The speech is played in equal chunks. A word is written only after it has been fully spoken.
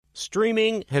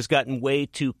Streaming has gotten way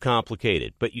too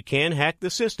complicated, but you can hack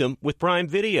the system with Prime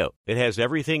Video. It has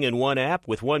everything in one app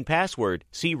with one password.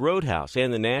 See Roadhouse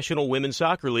and the National Women's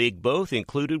Soccer League both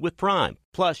included with Prime.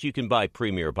 Plus, you can buy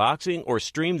Premier Boxing or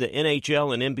stream the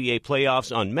NHL and NBA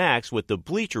playoffs on Max with the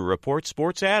Bleacher Report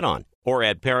Sports add-on. Or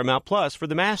add Paramount Plus for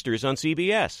the Masters on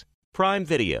CBS. Prime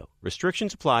Video.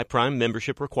 Restrictions apply. Prime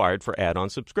membership required for add-on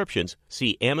subscriptions.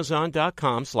 See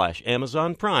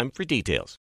Amazon.com/Amazon Prime for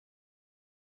details.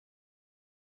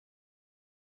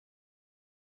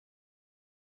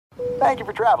 Thank you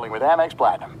for traveling with Amex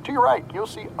Platinum. To your right, you'll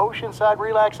see oceanside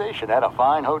relaxation at a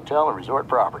fine hotel and resort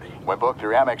property. When booked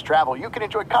through Amex Travel, you can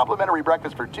enjoy complimentary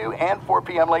breakfast for 2 and 4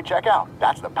 p.m. late checkout.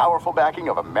 That's the powerful backing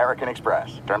of American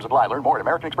Express. Terms apply. Learn more at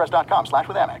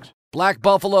americanexpress.com/withAmex. Black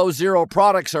Buffalo Zero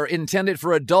products are intended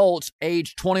for adults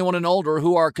age 21 and older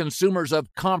who are consumers of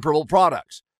comparable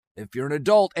products. If you're an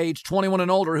adult age 21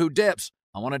 and older who dips,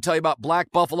 I want to tell you about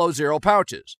Black Buffalo Zero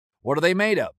pouches. What are they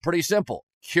made of? Pretty simple.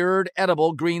 Cured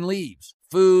edible green leaves,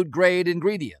 food-grade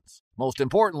ingredients. Most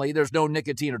importantly, there's no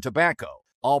nicotine or tobacco.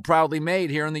 All proudly made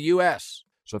here in the U.S.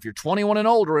 So if you're 21 and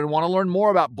older and want to learn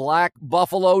more about Black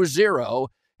Buffalo Zero,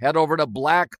 head over to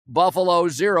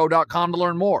blackbuffalozero.com to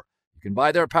learn more. You can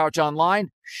buy their pouch online,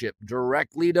 shipped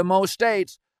directly to most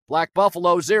states. Black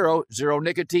Buffalo Zero, zero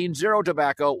nicotine, zero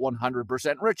tobacco,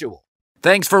 100% ritual.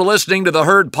 Thanks for listening to the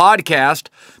Herd Podcast.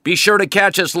 Be sure to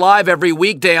catch us live every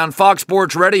weekday on Fox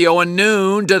Sports Radio at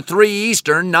noon to 3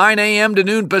 Eastern, 9 a.m. to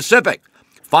noon Pacific.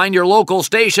 Find your local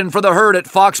station for the Herd at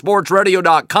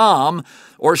foxsportsradio.com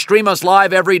or stream us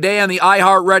live every day on the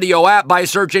iHeartRadio app by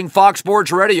searching Fox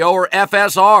Sports Radio or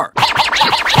FSR. Now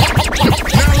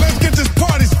let's get this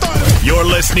party started. You're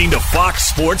listening to Fox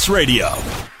Sports Radio.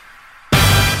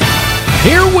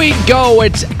 Here we go.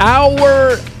 It's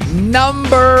hour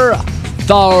number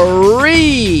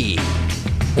 3.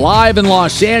 Live in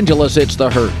Los Angeles, it's the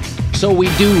Herd. So we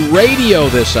do radio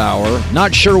this hour.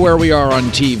 Not sure where we are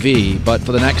on TV, but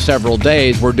for the next several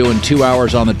days, we're doing 2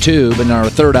 hours on the tube, and our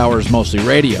third hour is mostly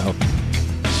radio.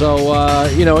 So,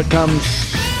 it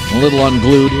comes a little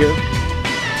unglued here.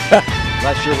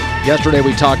 Yesterday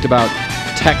we talked about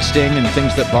texting and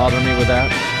things that bother me with that.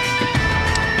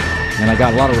 And I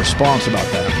got a lot of response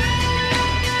about that.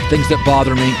 Things that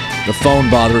bother me. The phone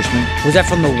bothers me. Was that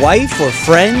from the wife or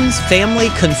friends, family,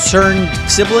 concerned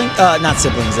sibling? Not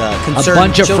siblings, concerned A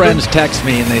bunch children? of friends text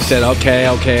me and they said, okay,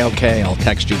 I'll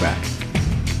text you back.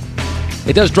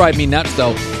 It does drive me nuts,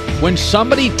 though. When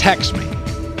somebody texts me,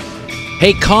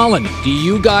 hey, Colin, do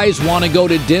you guys want to go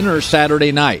to dinner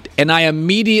Saturday night? And I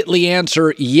immediately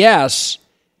answer, yes.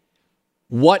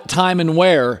 What time and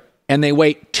where? And they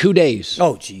wait 2 days.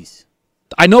 Oh, jeez.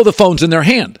 I know the phone's in their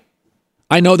hand.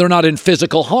 I know they're not in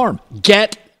physical harm.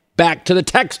 Get back to the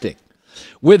texting.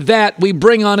 With that, we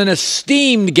bring on an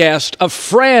esteemed guest, a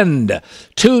friend,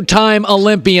 2-time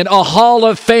Olympian, a Hall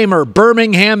of Famer,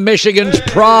 Birmingham, Michigan's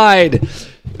pride,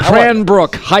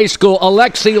 Cranbrook High School,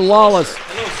 Alexi Lawless,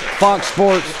 Fox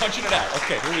Sports. We're punching it out.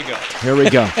 Okay, here we go. Here we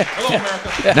go. Hello,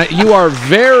 America. Now, you are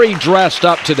very dressed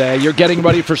up today. You're getting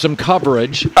ready for some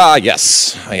coverage.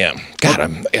 Yes, I am.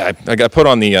 God, I got to put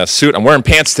on the suit. I'm wearing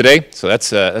pants today, so that's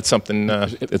something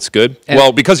that's good.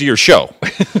 Well, because of your show,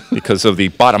 because of the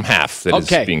bottom half that is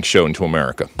being shown to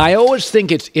America. I always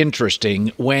think it's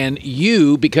interesting when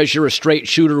you, because you're a straight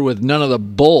shooter with none of the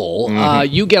bull,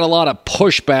 you get a lot of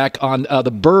pushback on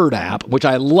the Bird app, which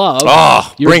I love.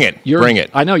 Oh, bring it.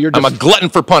 I know you're. I'm a glutton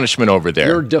for punishment over there.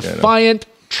 You're a defiant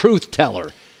truth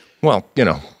teller. Well,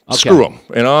 screw them.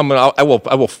 I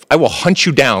will hunt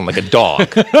you down like a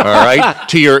dog. All right,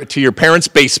 to your parents'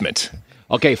 basement.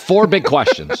 Okay, 4 big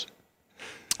questions.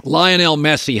 Lionel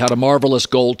Messi had a marvelous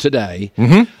goal today.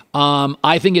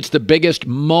 I think it's the biggest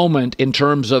moment in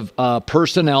terms of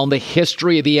personnel in the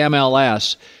history of the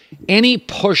MLS. Any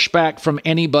pushback from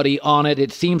anybody on it,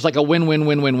 it seems like a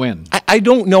win-win-win-win-win. I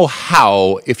don't know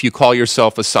how, if you call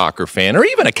yourself a soccer fan or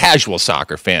even a casual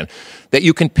soccer fan, that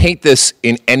you can paint this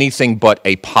in anything but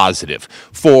a positive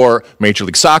for Major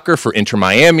League Soccer, for Inter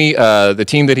Miami, the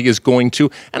team that he is going to,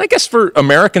 and I guess for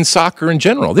American soccer in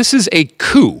general. This is a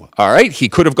coup, all right? He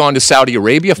could have gone to Saudi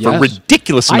Arabia for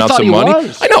ridiculous amounts of money.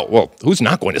 Was. I know. Well, who's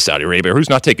not going to Saudi Arabia? Who's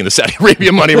not taking the Saudi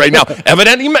Arabia money right now?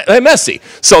 Evidently Messi.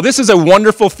 So this is a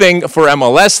wonderful thing for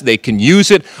MLS. They can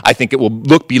use it. I think it will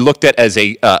be looked at as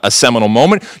a seminal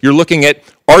moment. You're looking at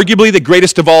arguably the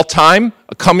greatest of all time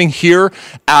coming here,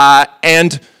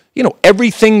 and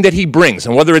everything that he brings,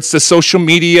 and whether it's the social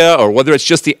media or whether it's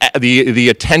just the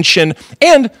attention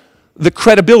and the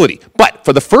credibility. But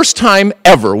for the first time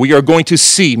ever, we are going to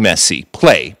see Messi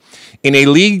play in a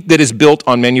league that is built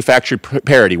on manufactured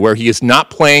parity, where he is not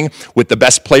playing with the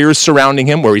best players surrounding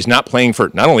him, where he's not playing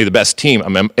for not only the best team.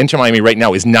 Inter Miami right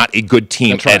now is not a good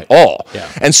team at all.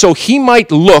 Yeah. And so he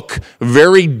might look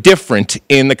very different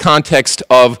in the context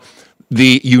of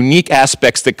the unique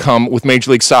aspects that come with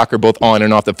Major League Soccer, both on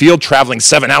and off the field, traveling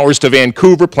 7 hours to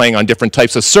Vancouver, playing on different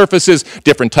types of surfaces,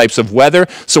 different types of weather.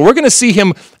 So we're going to see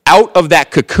him out of that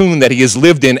cocoon that he has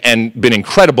lived in and been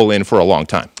incredible in for a long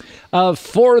time.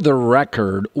 For the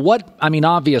record,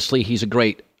 obviously he's a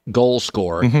great goal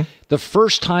scorer. Mm-hmm. The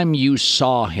first time you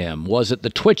saw him, was it the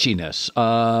twitchiness?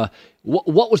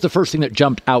 What was the first thing that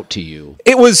jumped out to you?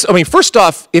 It was, first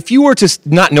off, if you were to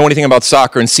not know anything about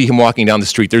soccer and see him walking down the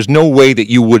street, there's no way that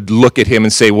you would look at him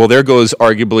and say, well, there goes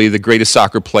arguably the greatest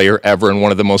soccer player ever and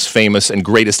one of the most famous and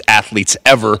greatest athletes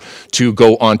ever to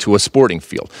go onto a sporting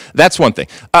field. That's one thing.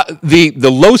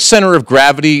 The low center of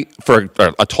gravity for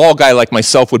a tall guy like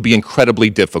myself would be incredibly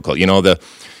difficult.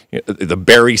 The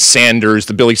Barry Sanders,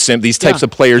 the Billy Sim, these types of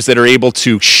players that are able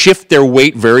to shift their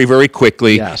weight very, very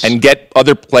quickly and get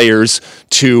other players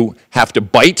to have to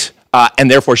bite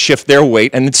and therefore shift their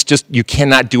weight. And it's just, you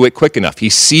cannot do it quick enough. He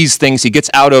sees things. He gets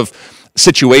out of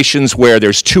situations where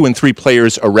there's 2 and 3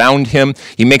 players around him.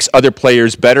 He makes other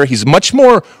players better. He's much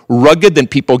more rugged than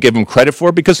people give him credit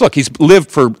for because, look, he's lived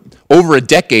for over a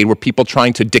decade where people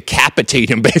trying to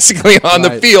decapitate him basically on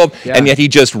the field, and yet he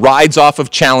just rides off of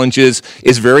challenges,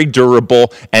 is very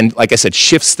durable, and like I said,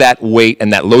 shifts that weight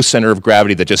and that low center of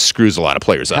gravity that just screws a lot of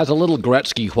players up. Has a little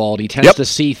Gretzky quality, tends to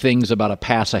see things about a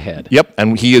pass ahead. Yep,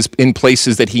 and he is in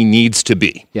places that he needs to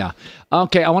be. Yeah.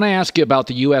 Okay, I want to ask you about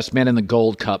the U.S. men in the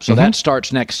Gold Cup. So that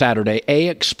starts next Saturday.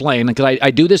 Explain, because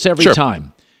I do this every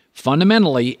time.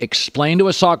 Fundamentally, explain to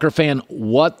a soccer fan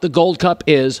what the Gold Cup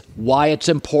is, why it's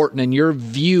important, and your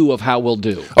view of how we'll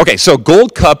do. Okay, so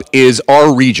Gold Cup is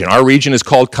our region. Our region is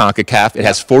called CONCACAF. It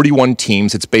has 41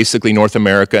 teams. It's basically North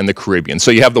America and the Caribbean.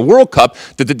 So you have the World Cup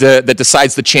that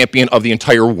decides the champion of the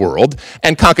entire world,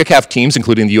 and CONCACAF teams,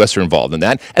 including the U.S., are involved in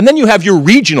that. And then you have your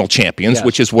regional champions,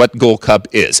 which is what Gold Cup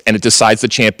is, and it decides the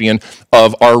champion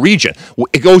of our region.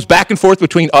 It goes back and forth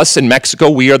between us and Mexico.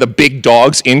 We are the big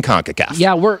dogs in CONCACAF.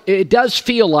 Yeah, it does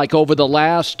feel like over the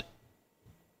last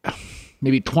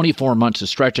maybe 24 months of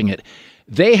stretching it,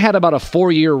 they had about a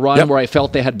 4-year run where I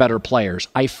felt they had better players.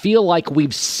 I feel like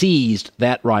we've seized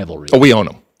that rivalry. Oh, we own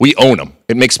them. We own them.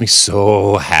 It makes me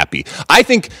so happy. I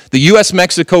think the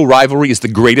U.S.-Mexico rivalry is the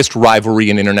greatest rivalry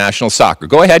in international soccer.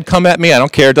 Go ahead, come at me. I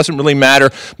don't care. It doesn't really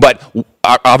matter. But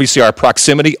obviously our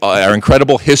proximity, our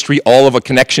incredible history, all of the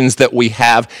connections that we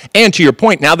have. And to your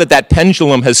point, now that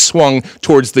pendulum has swung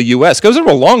towards the U.S., because there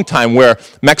was a long time where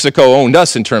Mexico owned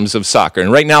us in terms of soccer.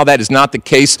 And right now that is not the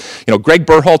case. Greg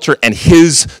Berhalter and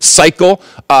his cycle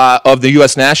of the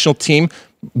U.S. national team,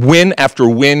 win after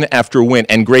win after win,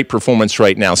 and great performance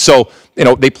right now. So,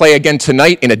 they play again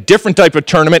tonight in a different type of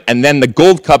tournament, and then the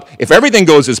Gold Cup. If everything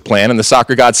goes as planned and the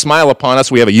soccer gods smile upon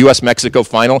us, we have a U.S.-Mexico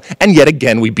final, and yet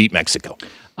again we beat Mexico.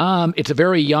 It's a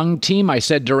very young team. I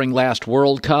said during last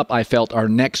World Cup, I felt our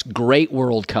next great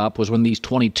World Cup was when these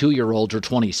 22-year-olds are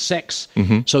 26.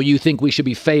 Mm-hmm. So you think we should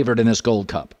be favored in this Gold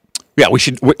Cup? Yeah, we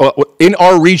should. In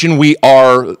our region, we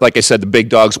are, like I said, the big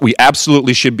dogs. We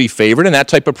absolutely should be favored, and that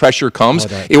type of pressure comes.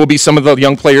 It will be some of the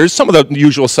young players, some of the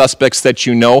usual suspects that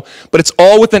you know, but it's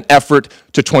all with an effort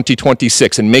to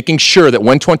 2026 and making sure that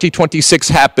when 2026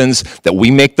 happens, that we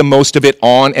make the most of it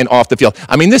on and off the field.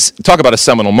 Talk about a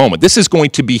seminal moment. This is going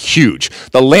to be huge.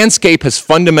 The landscape has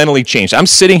fundamentally changed. I'm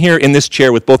sitting here in this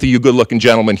chair with both of you good-looking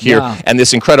gentlemen here, and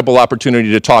this incredible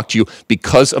opportunity to talk to you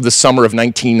because of the summer of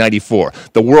 1994.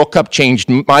 The World Cup changed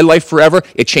my life forever.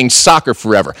 It changed soccer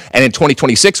forever. And in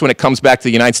 2026, when it comes back to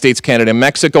the United States, Canada, and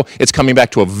Mexico, it's coming back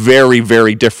to a very,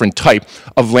 very different type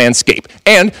of landscape.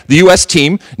 And the U.S.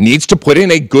 team needs to put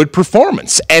in a good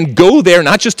performance and go there,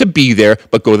 not just to be there,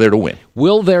 but go there to win.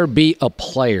 Will there be a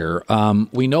player?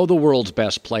 We know the world's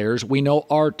best players. We know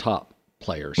our top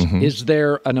players. Mm-hmm. Is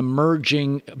there an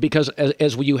emerging, because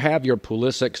as you have your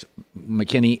Pulisic,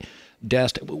 McKinney,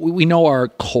 Dest, we know our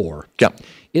core. Yeah.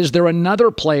 Is there another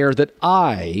player that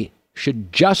I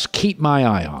should just keep my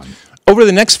eye on? Over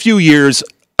the next few years,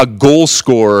 a goal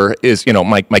scorer is,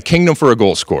 my kingdom for a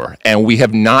goal scorer. And we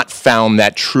have not found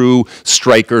that true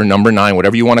striker, number 9,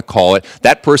 whatever you want to call it,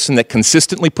 that person that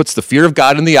consistently puts the fear of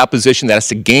God in the opposition, that has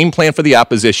to game plan for the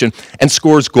opposition, and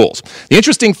scores goals. The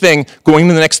interesting thing going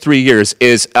into the next 3 years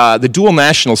is the dual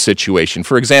national situation.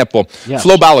 For example,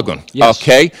 Flo Balogun. Yes.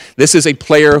 Okay, this is a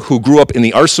player who grew up in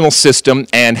the Arsenal system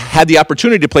and had the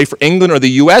opportunity to play for England or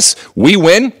the U.S. We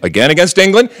win, again against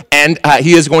England, and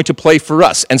he is going to play for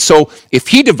us. And so if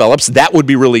he develops, that would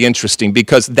be really interesting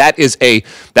because that is a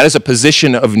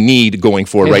position of need going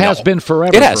forward right now. It has been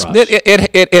forever. It has. For us.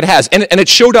 It has. And it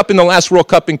showed up in the last World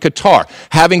Cup in Qatar,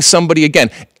 having somebody again.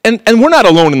 And we're not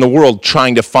alone in the world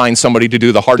trying to find somebody to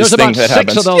do the hardest thing that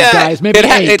happens. There's about 6 of those guys, maybe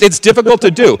 8. It's difficult to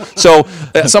do. So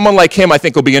someone like him, I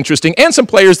think, will be interesting, and some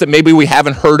players that maybe we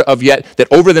haven't heard of yet that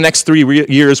over the next 3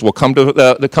 years will come to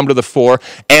the fore,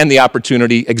 and the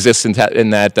opportunity exists in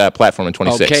that platform in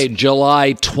 26. Okay,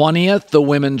 July 20th, the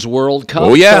Women's World Cup.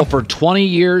 Oh, yeah. So for 20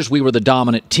 years, we were the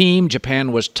dominant team.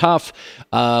 Japan was tough.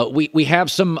 We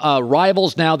have some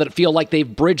rivals now that feel like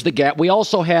they've bridged the gap. We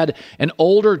also had an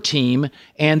older team,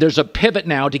 and there's a pivot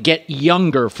now to get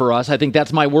younger for us. I think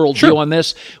that's my worldview on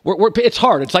this. It's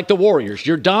hard. It's like the Warriors.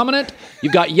 You're dominant.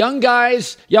 You've got young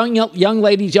guys, young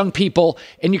ladies, young people,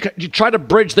 and you try to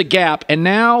bridge the gap. And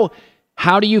now,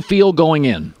 how do you feel going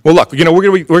in? Well, look,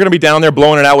 we're gonna be down there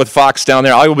blowing it out with Fox down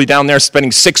there. I will be down there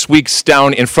spending 6 weeks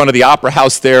down in front of the Opera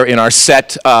House there in our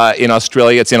set in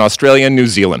Australia. It's in Australia and New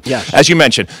Zealand. Yes. As you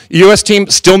mentioned, U.S. team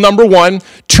still number 1,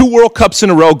 2 World Cups in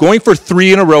a row, going for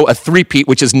 3 in a row, a three-peat,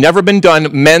 which has never been done,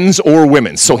 men's or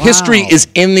women's. So history is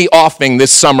in the offing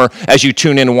this summer as you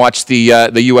tune in and watch the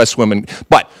U.S. women.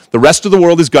 But the rest of the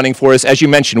world is gunning for us. As you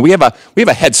mentioned, we have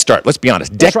a head start. Let's be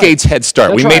honest, decades head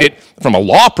start. We made it from a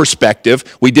law perspective.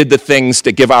 We did the things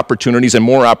to give opportunities and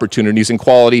more opportunities and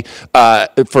quality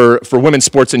for women's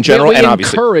sports in general, and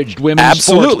obviously encouraged women's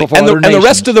sports before and the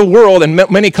rest of the world and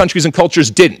many countries and cultures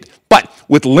didn't. But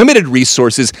with limited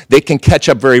resources, they can catch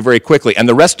up very, very quickly. And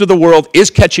the rest of the world is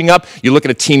catching up. You look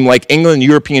at a team like England,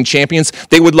 European champions,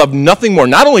 they would love nothing more,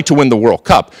 not only to win the World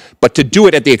Cup, but to do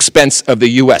it at the expense of the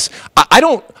U.S.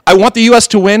 I want the U.S.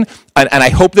 to win, and I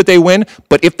hope that they win,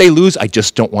 but if they lose, I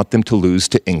just don't want them to lose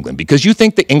to England. Because you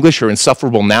think the English are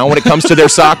insufferable now when it comes to their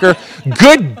soccer?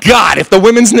 Good God, if the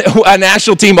women's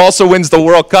national team also wins the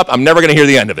World Cup, I'm never going to hear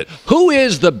the end of it. Who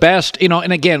is the best,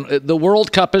 and again, the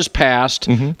World Cup is past.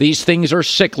 Mm-hmm. These things are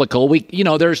cyclical.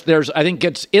 There's I think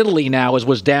it's Italy now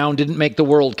was down, didn't make the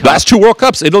World Cup. Last 2 World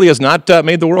Cups, Italy has not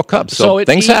made the World Cup, so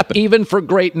things happen. Even for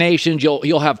great nations,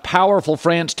 you'll have powerful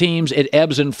France teams. It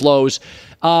ebbs and flows.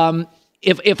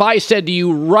 If I said to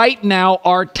you right now,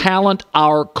 our talent,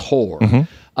 our core, the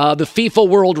FIFA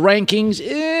World Rankings,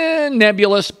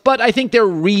 nebulous, but I think they're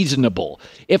reasonable.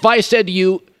 If I said to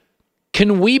you,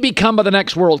 can we become by the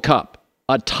next World Cup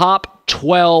a top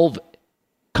 12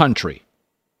 country?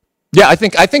 Yeah, I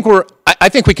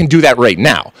think we can do that right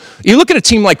now. You look at a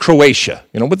team like Croatia,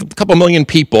 with a couple million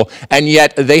people, and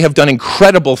yet they have done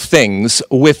incredible things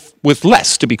with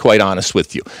less, to be quite honest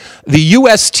with you. The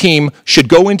U.S. team should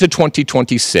go into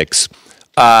 2026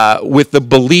 with the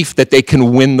belief that they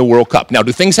can win the World Cup. Now,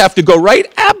 do things have to go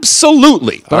right?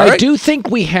 Absolutely. But I do think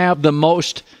we have the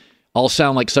most. I'll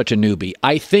sound like such a newbie.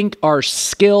 I think our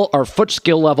foot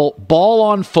skill level, ball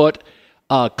on foot,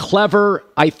 clever.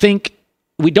 I think.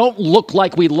 We don't look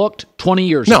like we looked 20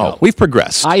 years ago. No, we've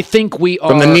progressed. I think we are.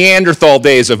 From the Neanderthal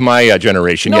days of my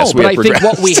generation, yes, we have progressed. No,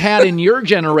 but I think what we had in your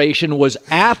generation was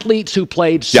athletes who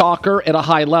played soccer at a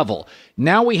high level.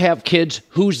 Now we have kids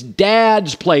whose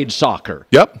dads played soccer.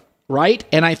 Yep. Right?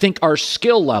 And I think our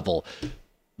skill level,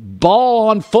 ball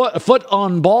on foot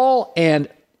on ball, and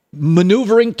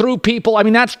maneuvering through people. I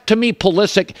mean, that's, to me,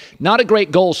 Pulisic, not a great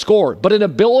goal scorer, but an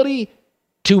ability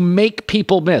to make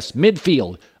people miss.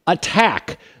 Midfield.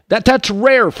 Attack. That's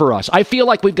rare for us. I feel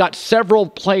like we've got several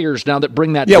players now that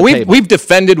bring that to the table. We've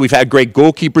defended. We've had great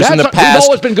goalkeepers in the past. We've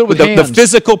always been good with hands. The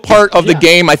physical part of the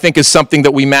game, I think, is something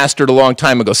that we mastered a long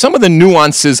time ago. Some of the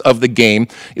nuances of the game,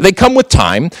 they come with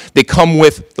time. They come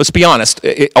with, let's be honest,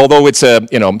 although it's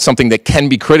something that can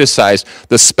be criticized,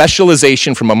 the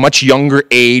specialization from a much younger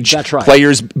age. That's right.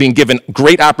 Players being given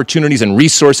great opportunities and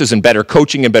resources and better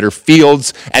coaching and better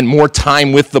fields and more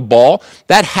time with the ball.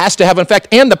 That has to have an effect.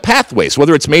 And the pathways,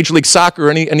 whether it's Major League Soccer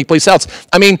or any place else.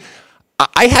 I mean,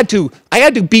 I had to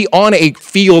be on a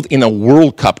field in a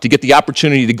World Cup to get the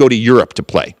opportunity to go to Europe to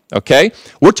play. Okay?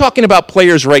 We're talking about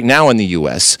players right now in the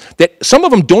U.S. that some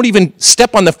of them don't even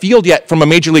step on the field yet from a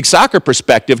Major League Soccer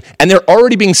perspective, and they're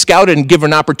already being scouted and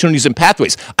given opportunities and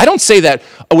pathways. I don't say that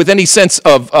with any sense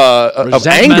of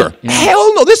anger. Yeah.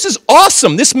 Hell no, this is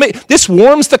awesome. This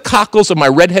warms the cockles of my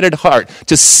redheaded heart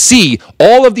to see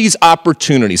all of these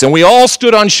opportunities, and we all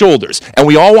stood on shoulders, and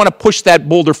we all want to push that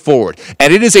boulder forward.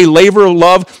 And it is a labor of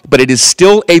love, but it is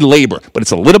still a labor. But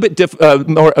it's a little bit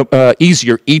more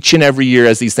easier each and every year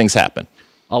as these things happen.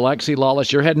 Alexi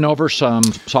Lawless, you're heading over some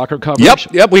soccer coverage?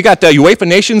 Yep. We got the UEFA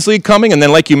Nations League coming, and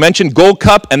then, like you mentioned, Gold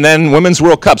Cup, and then Women's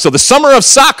World Cup. So the summer of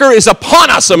soccer is upon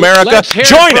us, America. Let's hear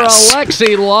Join it for us.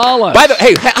 Alexi Lawless.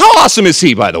 Hey, how awesome is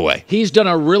he, by the way? He's done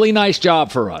a really nice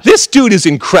job for us. This dude is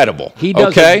incredible. He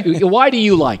does. Okay? Why do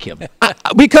you like him?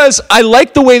 Because I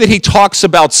like the way that he talks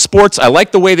about sports. I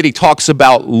like the way that he talks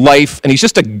about life, and he's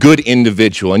just a good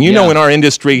individual. And you know, in our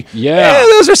industry,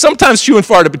 those are sometimes few and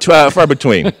far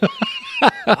between.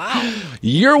 Wow.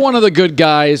 You're one of the good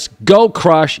guys. Go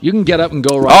crush. You can get up and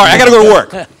go right. All right, I got to go to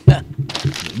work.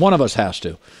 One of us has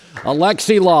to.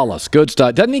 Alexi Lawless, good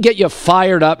stuff. Doesn't he get you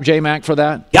fired up, J-Mac, for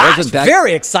that? Gosh,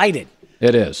 very excited.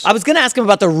 It is. I was going to ask him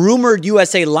about the rumored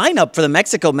USA lineup for the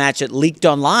Mexico match that leaked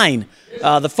online.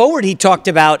 The forward he talked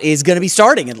about is going to be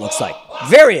starting, it looks like.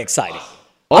 Very exciting.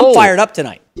 I'm fired up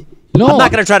tonight. No, I'm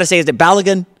not going to try to say, is it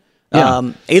Balogun?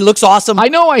 Yeah. He looks awesome. I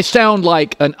know I sound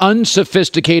like an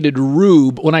unsophisticated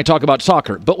rube when I talk about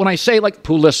soccer, but when I say like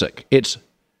Pulisic, it's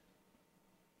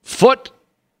foot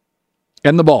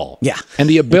and the ball. Yeah. And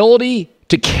the ability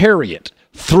to carry it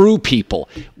through people.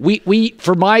 We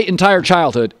for my entire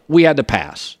childhood, we had to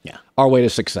pass our way to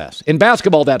success. In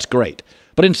basketball, that's great.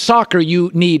 But in soccer,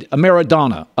 you need a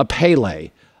Maradona, a Pele,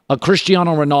 a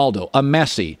Cristiano Ronaldo, a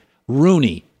Messi,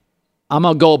 Rooney. I'm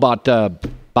going to go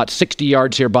about 60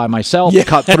 yards here by myself,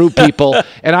 cut through people.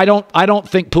 And I don't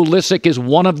think Pulisic is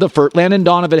one of the first. Landon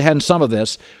Donovan had some of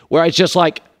this, where it's just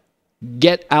like,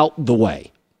 get out the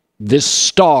way. This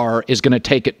star is going to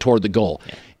take it toward the goal.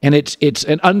 Yeah. And it's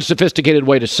an unsophisticated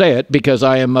way to say it because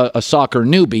I am a soccer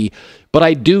newbie, but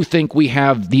I do think we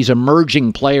have these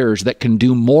emerging players that can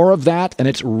do more of that, and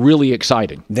it's really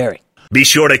exciting. Very. Be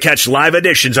sure to catch live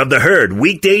editions of The Herd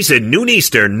weekdays at noon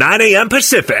Eastern, 9 a.m.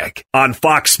 Pacific on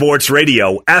Fox Sports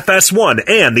Radio, FS1,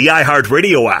 and the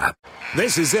iHeartRadio app.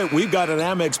 This is it. We've got an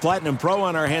Amex Platinum Pro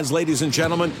on our hands, ladies and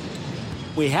gentlemen.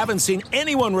 We haven't seen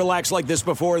anyone relax like this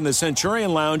before in the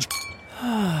Centurion Lounge.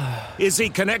 Is he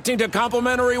connecting to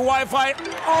complimentary Wi-Fi?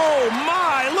 Oh,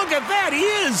 my! Look at that! He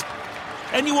is!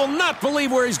 And you will not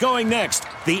believe where he's going next.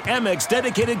 The Amex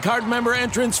dedicated card member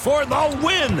entrance for the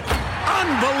win.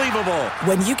 Unbelievable.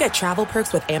 When you get travel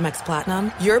perks with Amex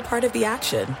Platinum, you're part of the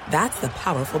action. That's the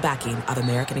powerful backing of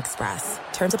American Express.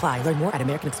 Terms apply. Learn more at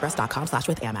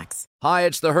americanexpress.com/withAmex. Hi,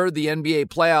 it's The Herd. The NBA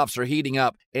playoffs are heating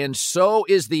up, and so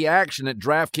is the action at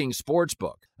DraftKings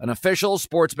Sportsbook, an official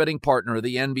sports betting partner of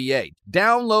the NBA.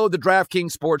 Download the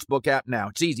DraftKings Sportsbook app now.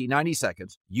 It's easy, 90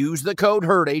 seconds. Use the code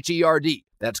HERD, H-E-R-D.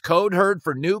 That's code HERD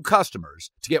for new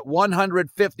customers to get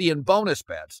 $150 in bonus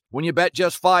bets when you bet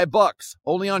just $5.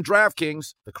 Only on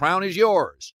DraftKings. The crown is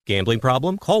yours. Gambling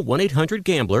problem? Call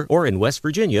 1-800-GAMBLER or in West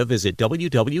Virginia, visit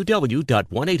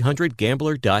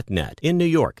www.1800gambler.net. In New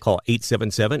York, call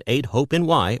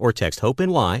 877-8-HOPE-NY or text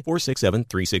HOPE-NY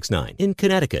 467-369. In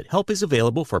Connecticut, help is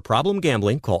available for problem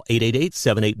gambling. Call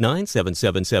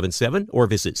 888-789-7777 or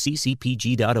visit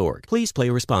ccpg.org. Please play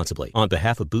responsibly. On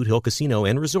behalf of Boot Hill Casino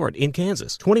and Resort in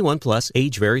Kansas, 21 plus,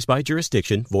 age varies by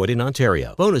jurisdiction, void in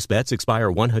Ontario. Bonus bets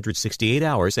expire 168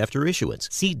 hours after issuance.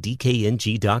 See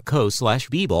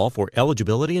dkng.co/bball for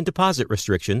eligibility and deposit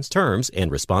restrictions, terms,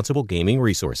 and responsible gaming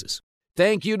resources.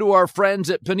 Thank you to our friends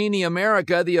at Panini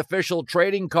America, the official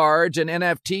trading cards and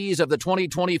NFTs of the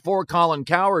 2024 Colin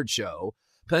Cowherd Show.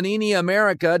 Panini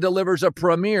America delivers a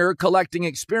premier collecting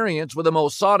experience with the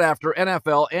most sought-after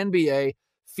NFL, NBA,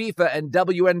 FIFA, and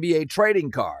WNBA trading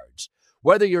cards.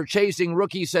 Whether you're chasing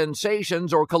rookie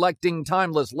sensations or collecting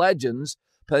timeless legends,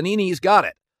 Panini's got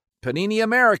it. Panini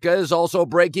America is also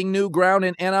breaking new ground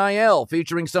in NIL,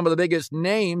 featuring some of the biggest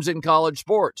names in college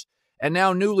sports. And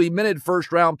now newly minted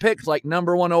first-round picks like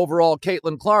number 1 overall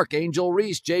Caitlin Clark, Angel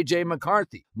Reese, J.J.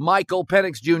 McCarthy, Michael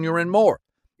Penix Jr., and more.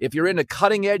 If you're into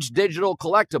cutting-edge digital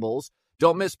collectibles,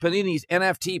 don't miss Panini's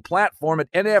NFT platform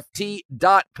at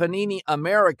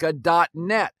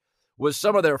nft.paniniamerica.net with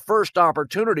some of their first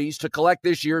opportunities to collect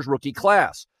this year's rookie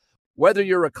class. Whether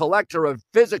you're a collector of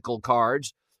physical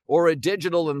cards or a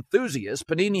digital enthusiast,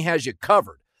 Panini has you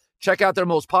covered. Check out their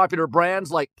most popular brands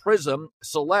like Prism,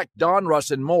 Select, Donruss,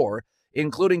 and more,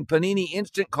 including Panini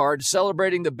Instant Cards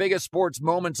celebrating the biggest sports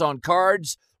moments on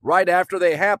cards right after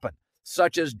they happen,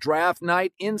 such as Draft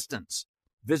Night Instants.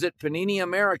 Visit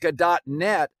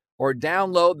PaniniAmerica.net or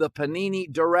download the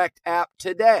Panini Direct app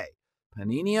today.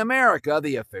 Panini America,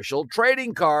 the official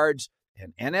trading cards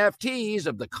and NFTs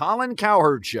of the Colin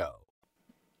Cowherd Show.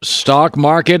 Stock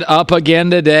market up again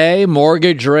today.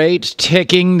 Mortgage rates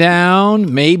ticking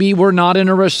down. Maybe we're not in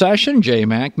a recession,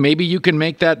 J-Mac. Maybe you can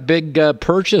make that big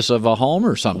purchase of a home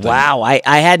or something. Wow, I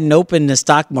hadn't opened the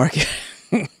stock market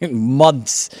in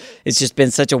months. It's just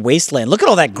been such a wasteland. Look at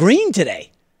all that green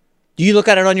today. Do you look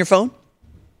at it on your phone?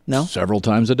 No? Several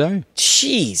times a day.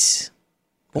 Jeez.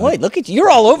 Boy, look at you. You're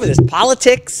all over this.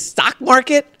 Politics, stock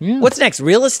market. Yeah. What's next?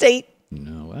 Real estate?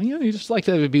 No, well, you just like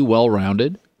to be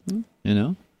well-rounded,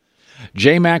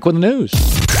 J-Mac with the news.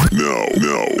 No.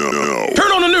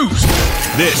 Turn on the news.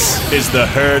 This is the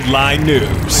Herd Line News.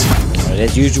 All right,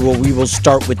 as usual, we will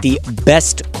start with the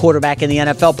best quarterback in the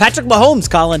NFL, Patrick Mahomes,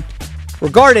 Colin.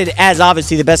 Regarded as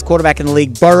obviously the best quarterback in the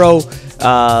league. Burrow,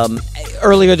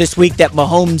 earlier this week, that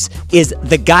Mahomes is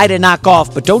the guy to knock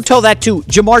off. But don't tell that to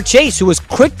Jamar Chase, who was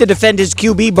quick to defend his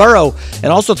QB Burrow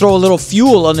and also throw a little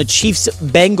fuel on the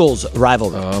Chiefs-Bengals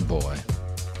rivalry. Oh, boy.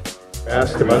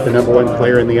 Asked about the number one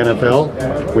player in the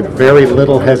NFL, with very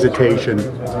little hesitation,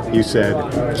 you said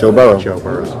Joe Burrow. Joe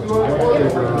Burrow.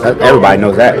 Everybody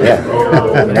knows that, yeah.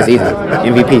 I mean, that's easy.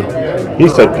 MVP. He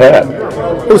said Pat.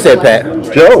 Who said Pat?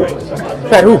 Joe.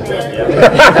 Pat who?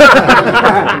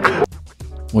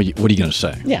 What are you going to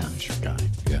say? Yeah. Sure guy.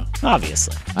 Yeah.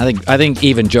 Obviously. I think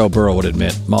even Joe Burrow would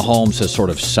admit Mahomes has sort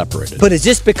of separated. But is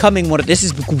this becoming this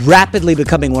is rapidly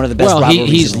becoming one of the best rivalries?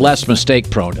 He's less mistake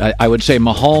prone. I would say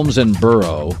Mahomes and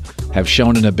Burrow have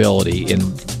shown an ability in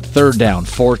third down,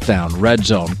 fourth down, red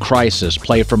zone, crisis,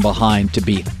 play from behind to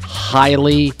be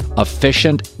highly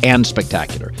efficient and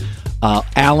spectacular.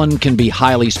 Allen can be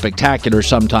highly spectacular,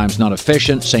 sometimes not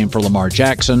efficient. Same for Lamar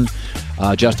Jackson.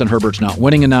 Justin Herbert's not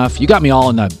winning enough. You got me all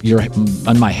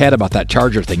in my head about that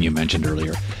Charger thing you mentioned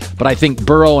earlier. But I think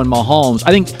Burrow and Mahomes,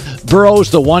 I think Burrow's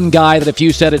the one guy that if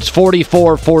you said it's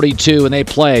 44-42 and they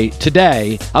play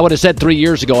today, I would have said 3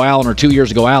 years ago Allen or 2 years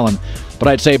ago Allen. But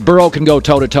I'd say Burrow can go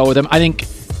toe-to-toe with him. I think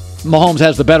Mahomes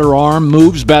has the better arm,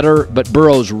 moves better, but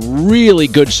Burrow's really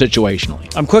good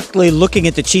situationally. I'm quickly looking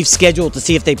at the Chiefs' schedule to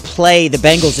see if they play the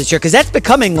Bengals this year, because that's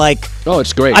becoming like... Oh,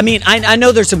 it's great. I mean, I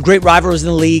know there's some great rivalries in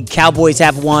the league. Cowboys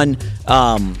have one.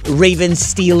 Ravens,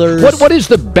 Steelers. What is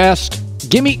the best...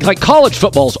 Give me... Like, college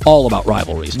football's all about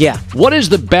rivalries. Yeah. What is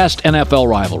the best NFL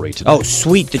rivalry today? Oh,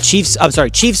 sweet. Chiefs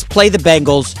play the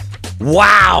Bengals.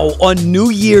 Wow. On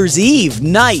New Year's Eve.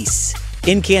 Nice.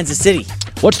 In Kansas City.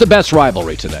 What's the best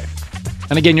rivalry today?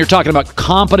 And again, you're talking about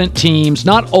competent teams,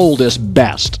 not oldest,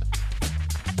 best.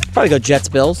 Probably go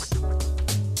Jets-Bills.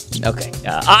 Okay.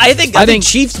 I think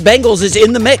Chiefs-Bengals is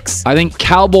in the mix. I think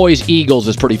Cowboys-Eagles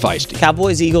is pretty feisty.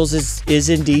 Cowboys-Eagles is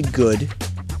indeed good.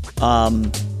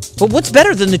 But what's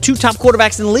better than the two top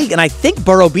quarterbacks in the league? And I think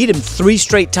Burrow beat him 3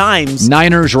 straight times.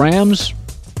 Niners-Rams.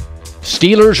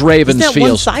 Steelers-Ravens feels... Isn't that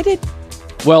one-sided?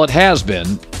 Well, it has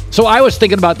been. So I was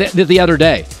thinking about that the other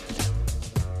day.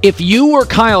 If you were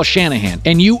Kyle Shanahan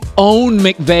and you own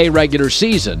McVay regular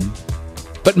season,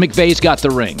 but McVay's got the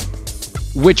ring,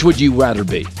 which would you rather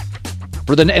be?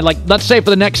 Let's say for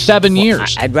the next 7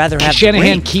 years. I'd rather have Shanahan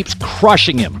the ring. Keeps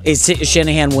crushing him. Is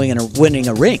Shanahan winning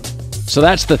a ring? So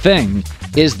that's the thing,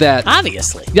 is that...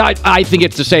 Obviously. Yeah, I think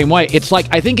it's the same way. It's like,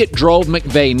 I think it drove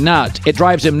McVay nuts. It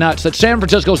drives him nuts that San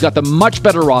Francisco's got the much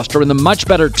better roster and the much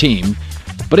better team.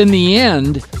 But in the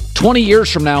end, 20 years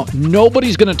from now,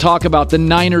 nobody's going to talk about the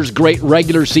Niners' great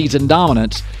regular season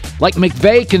dominance. Like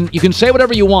McVay, you can say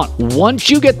whatever you want. Once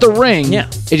you get the ring,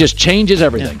 it just changes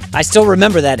everything. Yeah. I still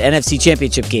remember that NFC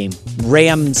Championship game.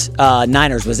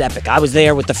 Rams-Niners was epic. I was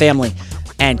there with the family.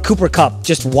 And Cooper Kupp,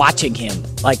 just watching him.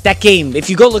 Like that game, if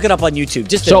you go look it up on YouTube.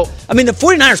 The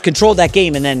 49ers controlled that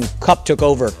game, and then Kupp took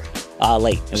over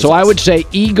late. So I would say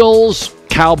Eagles,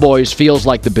 Cowboys feels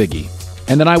like the biggie.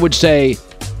 And then I would say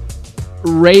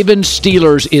Ravens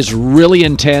Steelers is really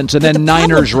intense, and then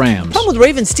Niners Rams. The problem with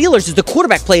Ravens Steelers is the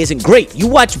quarterback play isn't great. You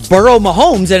watch Burrow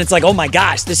Mahomes, and it's like, oh my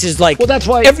gosh, this is like. Well, that's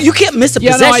why you can't miss a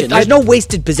possession. There's no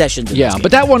wasted possessions. In this game.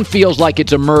 But that one feels like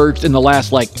it's emerged in the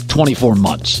last 24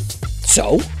 months.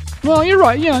 So? Well, you're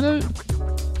right. Yeah.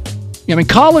 I mean,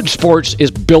 college sports is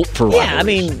built for rivalries. Yeah, I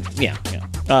mean, yeah.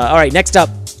 All right, next up,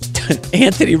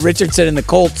 Anthony Richardson and the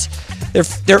Colts.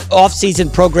 Their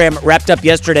offseason program wrapped up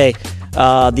yesterday.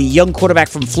 The young quarterback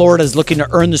from Florida is looking to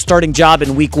earn the starting job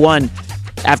in Week 1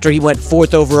 after he went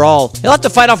 4th overall. He'll have to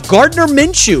fight off Gardner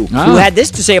Minshew, who had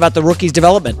this to say about the rookie's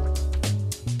development.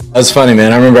 That's funny,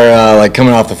 man. I remember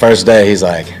coming off the first day, he's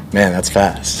like, man, that's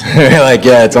fast.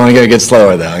 It's only going to get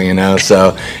slower, though,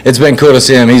 So it's been cool to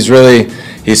see him.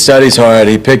 He studies hard.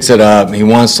 He picks it up. He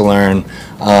wants to learn.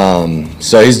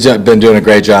 So he's been doing a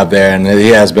great job there, and he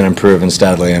has been improving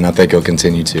steadily, and I think he'll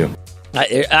continue to.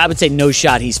 I would say no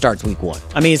shot he starts Week 1.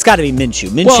 I mean, it's got to be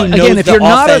Minshew. Well, again, if you're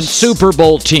not a Super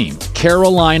Bowl team,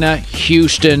 Carolina,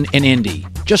 Houston, and Indy,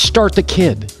 just start the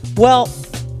kid. Well,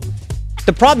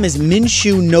 the problem is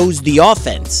Minshew knows the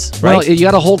offense, right? Well, you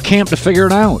got a whole camp to figure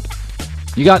it out.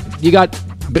 You got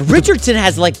Richardson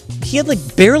has he had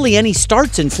like barely any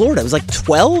starts in Florida. It was like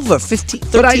 12 or 15,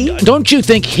 13. But don't you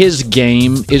think his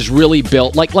game is really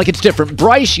built like it's different?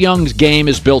 Bryce Young's game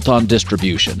is built on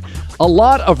distribution. A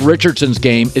lot of Richardson's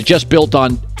game is just built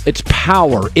on its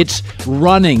power, its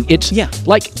running. It's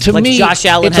to me, Josh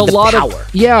Allen it's had a the lot power.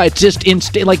 It's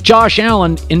just like Josh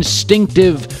Allen,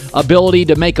 instinctive ability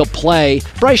to make a play.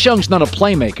 Bryce Young's not a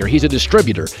playmaker; he's a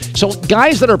distributor. So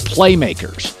guys that are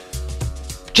playmakers,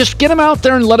 just get them out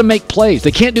there and let them make plays.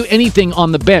 They can't do anything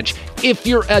on the bench. If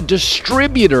you're a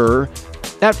distributor,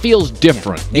 that feels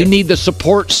different. You need the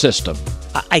support system.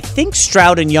 I think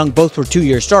Stroud and Young both were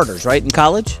 2-year starters, right, in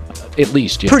college? At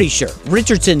least, yeah. Pretty sure.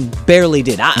 Richardson barely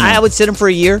did. I would sit him for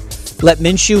a year, let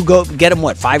Minshew go get him,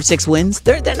 5-6 wins?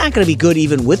 They're not going to be good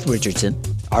even with Richardson,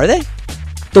 are they?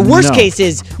 The worst case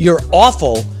is you're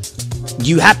awful.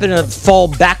 You happen to fall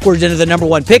backwards into the number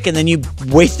 1 pick, and then you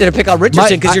wasted a pick on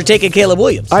Richardson because you're taking Caleb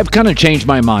Williams. I've kind of changed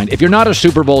my mind. If you're not a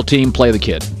Super Bowl team, play the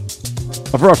kid.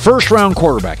 For a first-round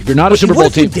quarterback, if you're not a Super Bowl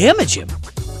team, what if you damage him?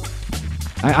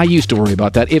 I used to worry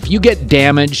about that. If you get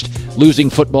damaged losing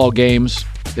football games,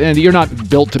 then you're not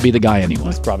built to be the guy anyway.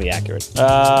 That's probably accurate.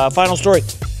 Final story.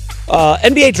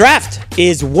 NBA draft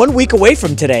is 1 week away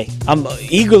from today. I'm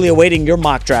eagerly awaiting your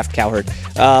mock draft, Cowherd.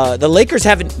 The Lakers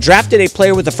haven't drafted a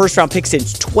player with a first-round pick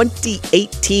since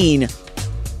 2018,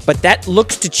 but that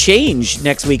looks to change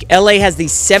next week. LA has the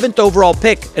 7th overall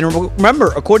pick, and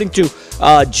remember, according to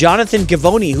Jonathan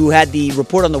Givony, who had the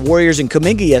report on the Warriors and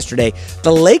Kuminga yesterday,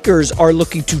 the Lakers are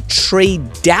looking to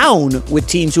trade down with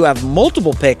teams who have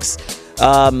multiple picks.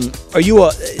 Are you a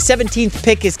 17th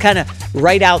pick is kind of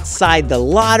right outside the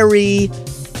lottery?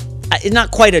 It's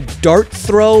not quite a dart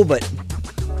throw, but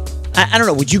I don't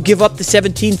know. Would you give up the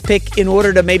 17th pick in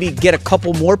order to maybe get a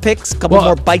couple more picks,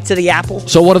 more bites of the apple?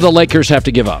 So what do the Lakers have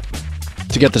to give up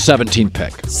to get the 17th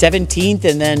pick? 17th,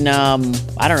 and then,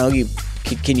 I don't know,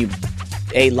 can you...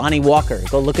 Hey, Lonnie Walker,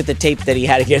 go look at the tape that he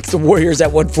had against the Warriors at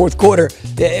 1 4th quarter.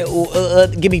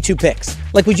 Give me 2 picks.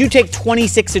 Would you take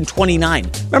 26 and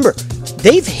 29? Remember,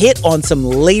 they've hit on some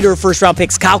later first-round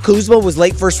picks. Kyle Kuzma was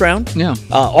late first round. Yeah.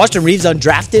 Austin Reeves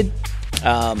undrafted.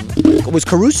 Was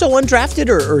Caruso undrafted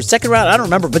or second round? I don't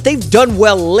remember. But they've done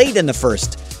well late in the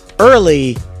first.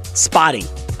 Early, spotty.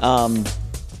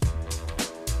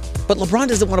 But LeBron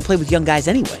doesn't want to play with young guys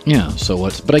anyway. Yeah, so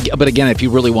what's... But again, if you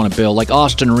really want to build, like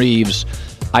Austin Reeves,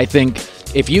 I think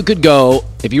if you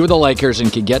were the Lakers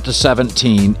and could get to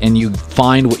 17 and you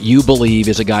find what you believe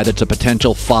is a guy that's a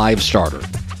potential 5 starter,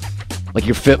 like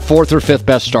your 4th or 5th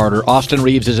best starter, Austin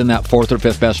Reeves is in that 4th or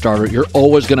 5th best starter, you're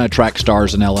always going to attract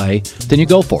stars in LA, then you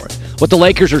go for it. What the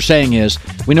Lakers are saying is,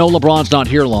 we know LeBron's not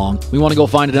here long, we want to go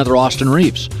find another Austin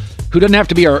Reeves. Who doesn't have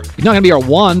to be he's not going to be our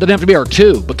 1, doesn't have to be our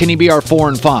 2, but can he be our 4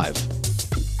 and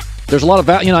 5? There's a lot of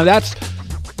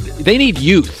they need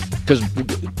youth because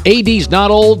AD's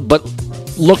not old, but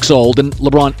looks old, and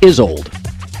LeBron is old.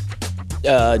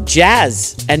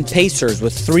 Jazz and Pacers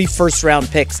with 3 first-round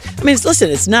picks. I mean, listen,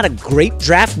 it's not a great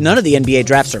draft. None of the NBA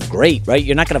drafts are great, right?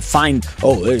 You're not going to find,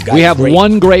 there's guys. We have great.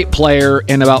 1 great player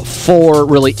and about 4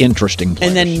 really interesting players.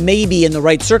 And then maybe in the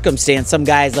right circumstance, some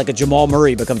guys like a Jamal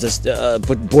Murray becomes a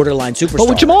borderline superstar.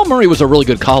 But Jamal Murray was a really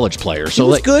good college player. So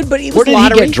he was good, but he was lottery. Where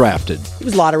did he get drafted? He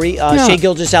was lottery. Shai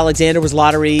Gilgeous-Alexander was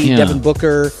lottery. Yeah. Devin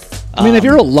Booker. I mean, if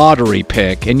you're a lottery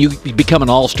pick and you become an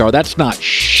all-star, that's not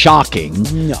shocking.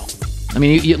 No. I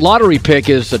mean, lottery pick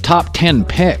is a top 10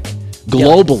 pick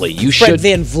globally. You Fred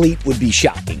Van Vliet would be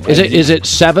shocking. Right? Is it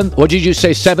 7th? What did you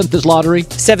say? 7th is lottery?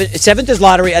 7th is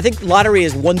lottery. I think lottery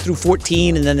is 1 through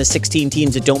 14, and then the 16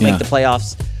 teams that don't make the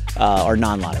playoffs are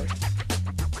non-lottery.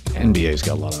 NBA's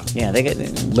got a lot of. Yeah, they get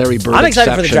Larry Bird. I'm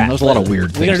excited for the draft. There's a lot of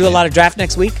weird things. We're gonna do a lot of draft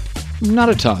next week. Not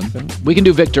a ton. We can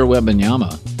do Victor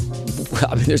Wembanyama.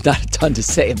 I mean, there's not a ton to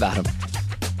say about him.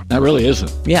 That really isn't.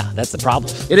 Yeah, that's the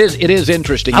problem. It is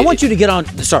interesting. I want you to get on,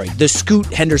 the Scoot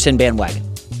Henderson bandwagon.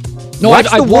 No, Watch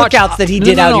the workouts that he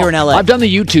did out here in LA. I've done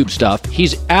the YouTube stuff.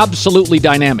 He's absolutely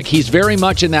dynamic. He's very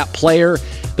much in that player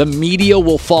the media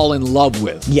will fall in love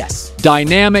with. Yes.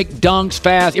 Dynamic, dunks,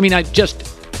 fast. I mean, just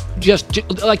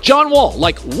like John Wall.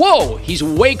 Like, whoa, he's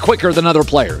way quicker than other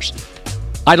players.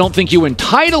 I don't think you win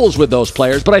titles with those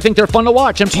players, but I think they're fun to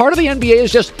watch. And part of the NBA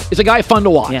is a guy fun to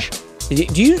watch. Yeah.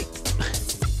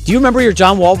 Do you remember your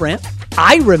John Wall rant?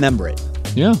 I remember it.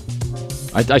 Yeah.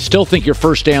 I still think your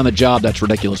first day on the job, that's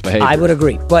ridiculous behavior. I would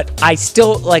agree. But I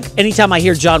still, anytime I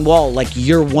hear John Wall,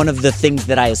 you're one of the things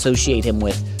that I associate him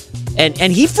with.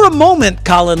 And he, for a moment,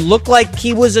 Colin, looked like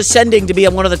he was ascending to be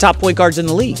one of the top point guards in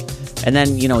the league. And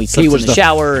then, he slipped in the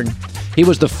shower. And he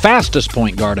was the fastest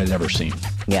point guard I'd ever seen.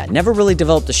 Yeah, never really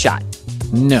developed a shot.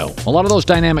 No. A lot of those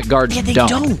dynamic guards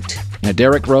don't. Yeah,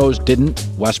 Derrick Rose didn't.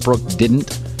 Westbrook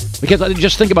didn't. Because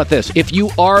just think about this. If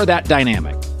you are that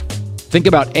dynamic, think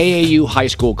about AAU high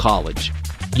school, college.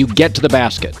 You get to the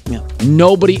basket. Yeah.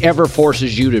 Nobody ever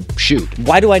forces you to shoot.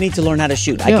 Why do I need to learn how to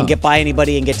shoot? I can get by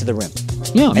anybody and get to the rim.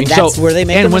 Yeah, I mean, and that's where they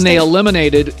make And the when they mistake.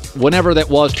 eliminated, whenever that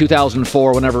was,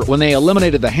 2004, when they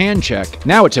eliminated the hand check,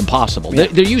 now it's impossible. Yeah.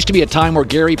 There used to be a time where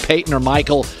Gary Payton or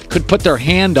Michael could put their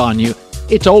hand on you.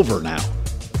 It's over now.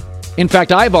 In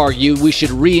fact, I've argued we should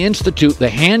reinstitute the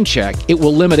hand check. It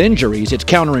will limit injuries. It's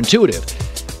counterintuitive.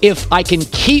 If I can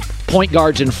keep point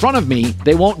guards in front of me,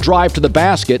 they won't drive to the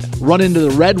basket, run into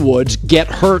the redwoods, get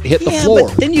hurt, hit the floor.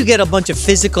 But then you get a bunch of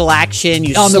physical action.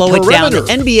 You On the slow it down. The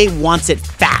perimeter. NBA wants it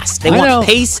fast. They I want know.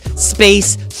 pace,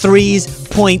 space, threes,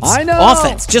 points, I know.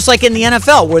 offense. Just like in the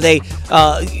NFL, where they,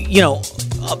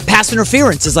 pass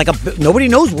interference is like nobody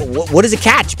knows what is a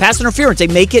catch. Pass interference. They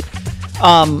make it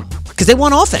because they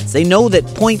want offense. They know that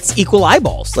points equal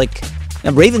eyeballs. Like.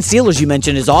 And Ravens Steelers you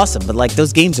mentioned is awesome, but like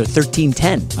those games are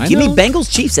 13-10. Give me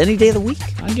Bengals Chiefs any day of the week.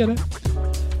 I get it.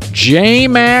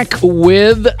 J-Mac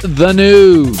with the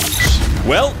news.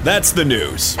 Well, that's the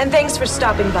news. And thanks for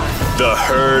stopping by. The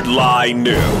Herd Lie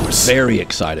News. Very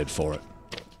excited for it.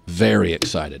 Very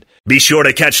excited. Be sure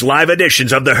to catch live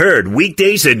editions of The Herd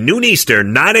weekdays at noon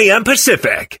Eastern, 9 a.m.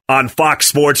 Pacific on Fox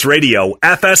Sports Radio,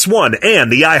 FS1,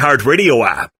 and the iHeartRadio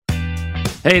app.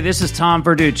 Hey, this is Tom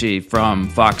Verducci from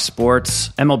Fox Sports,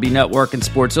 MLB Network, and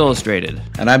Sports Illustrated.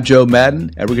 And I'm Joe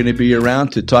Madden, and we're going to be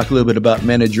around to talk a little bit about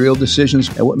managerial decisions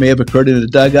and what may have occurred in the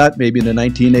dugout maybe in the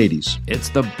 1980s. It's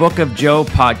the Book of Joe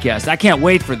podcast. I can't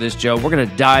wait for this, Joe. We're going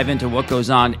to dive into what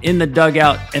goes on in the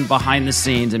dugout and behind the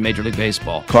scenes in Major League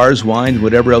Baseball. Cars, wine,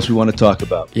 whatever else we want to talk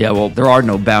about. Yeah, well, there are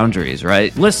no boundaries,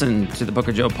 right? Listen to the Book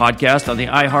of Joe podcast on the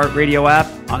iHeartRadio app,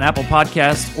 on Apple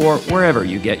Podcasts, or wherever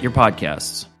you get your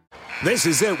podcasts. This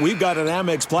is it. We've got an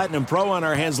Amex Platinum Pro on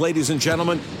our hands, ladies and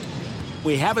gentlemen.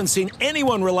 We haven't seen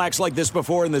anyone relax like this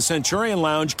before in the Centurion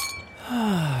Lounge.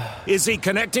 Is he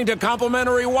connecting to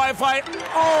complimentary Wi-Fi?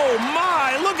 Oh,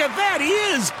 my! Look at that! He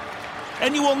is!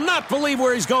 And you will not believe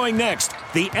where he's going next.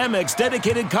 The Amex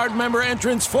dedicated card member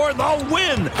entrance for the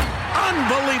win!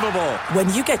 Unbelievable!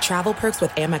 When you get travel perks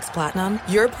with Amex Platinum,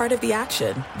 you're part of the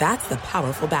action. That's the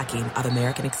powerful backing of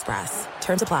American Express.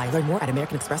 Terms apply. Learn more at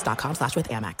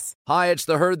americanexpress.com/withAmex. Hi, it's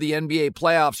the Herd. The NBA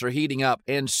playoffs are heating up,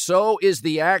 and so is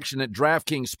the action at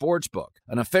DraftKings Sportsbook,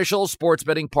 an official sports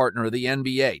betting partner of the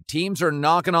NBA. Teams are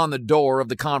knocking on the door of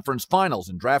the conference finals,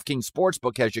 and DraftKings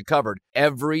Sportsbook has you covered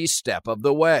every step of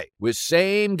the way with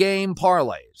same-game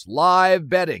parlays, live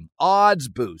betting, odds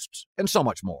boosts, and so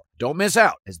much more. Don't miss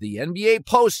out. As the NBA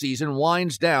postseason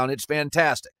winds down, it's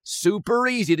fantastic. Super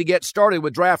easy to get started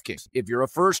with DraftKings. If you're a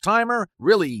first-timer,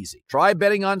 really easy. Try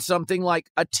betting on something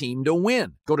like a team to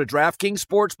win. Go to DraftKings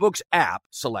Sportsbook's app,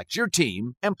 select your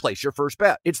team, and place your first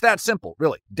bet. It's that simple,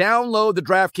 really. Download the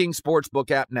DraftKings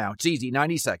Sportsbook app now. It's easy,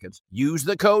 90 seconds. Use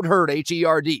the code HERD,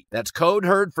 H-E-R-D. That's code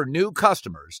HERD for new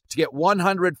customers to get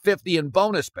 $150 in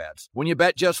bonus bets when you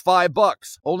bet just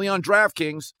 $5. Only on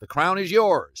DraftKings. The crown is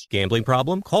yours. Gambling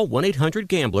problem? Call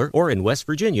 1-800-GAMBLER, or in West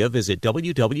Virginia, visit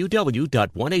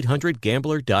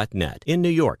www.1800gambler.net. In New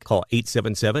York, call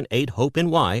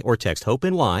 877-8-HOPE-NY or text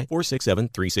HOPE-NY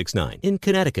 467-369. In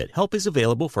Connecticut, help is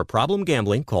available for problem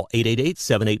gambling. Call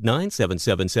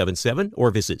 888-789-7777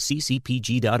 or visit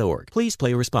ccpg.org. Please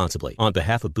play responsibly. On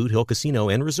behalf of Boot Hill Casino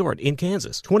and Resort in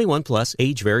Kansas, 21 plus,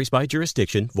 age varies by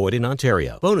jurisdiction, void in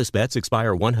Ontario. Bonus bets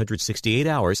expire 168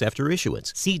 hours after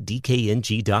issuance. See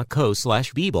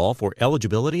dkng.co/bball for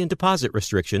eligibility and deposit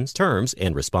restrictions, terms,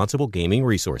 and responsible gaming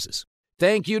resources.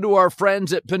 Thank you to our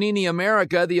friends at Panini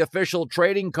America, the official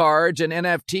trading cards and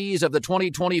NFTs of the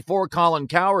 2024 Colin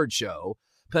Cowherd Show.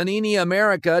 Panini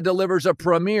America delivers a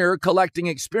premier collecting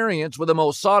experience with the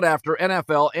most sought-after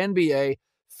NFL, NBA,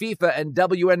 FIFA, and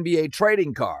WNBA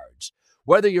trading cards.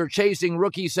 Whether you're chasing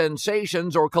rookie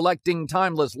sensations or collecting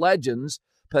timeless legends,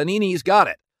 Panini's got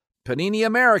it. Panini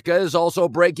America is also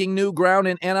breaking new ground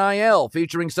in NIL,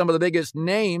 featuring some of the biggest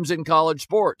names in college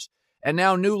sports. And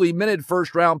now newly minted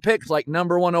first-round picks like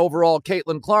number 1 overall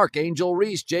Caitlin Clark, Angel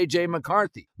Reese, J.J.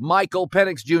 McCarthy, Michael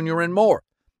Penix Jr., and more.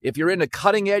 If you're into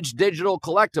cutting-edge digital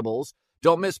collectibles,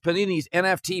 don't miss Panini's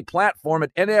NFT platform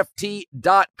at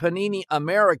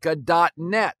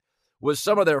nft.paniniamerica.net with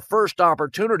some of their first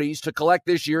opportunities to collect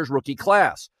this year's rookie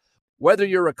class. Whether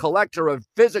you're a collector of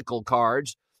physical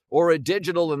cards or a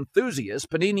digital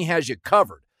enthusiast, Panini has you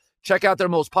covered. Check out their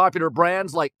most popular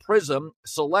brands like Prism,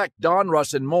 Select,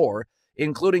 Donruss, and more,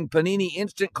 including Panini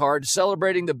Instant Cards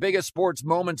celebrating the biggest sports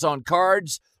moments on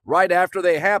cards right after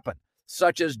they happen,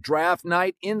 such as Draft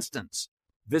Night Instants.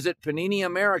 Visit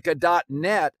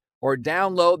PaniniAmerica.net or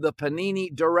download the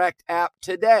Panini Direct app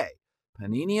today.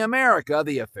 Panini America,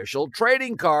 the official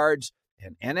trading cards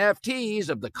and NFTs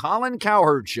of the Colin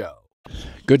Cowherd Show.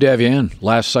 Good to have you in.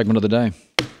 Last segment of the day.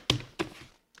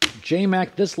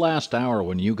 J-Mac, this last hour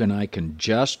when you and I can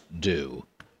just do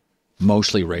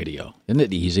mostly radio. Isn't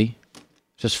it easy?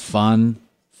 Just fun,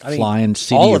 flying,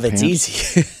 seat all of of it's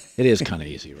pants. easy. It is kind of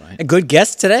easy, right? A good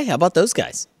guest today? How about those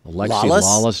guys? Alexi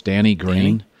Lawless, Danny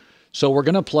Green. So we're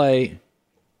going to play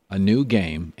a new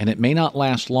game, and it may not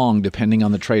last long depending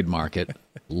on the trade market.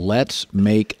 Let's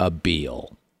make a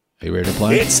Beal. Are you ready to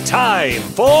play? It's time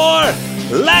for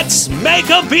Let's Make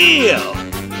a Beal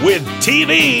with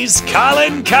TV's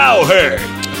Colin Cowherd.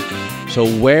 So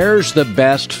where's the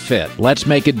best fit? Let's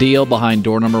make a deal behind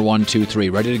door number 1, 2, 3.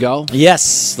 Ready to go?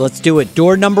 Yes, let's do it.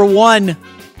 Door number 1,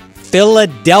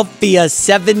 Philadelphia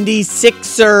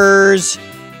 76ers.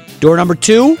 Door number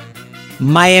 2,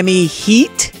 Miami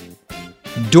Heat.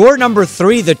 Door number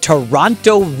 3, the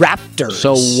Toronto Raptors.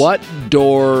 So what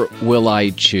door will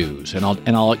I choose? And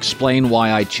I'll explain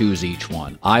why I choose each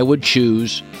one. I would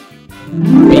choose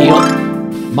Beal,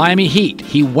 Miami Heat.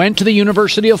 He went to the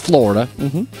University of Florida.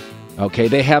 Mm-hmm. Okay,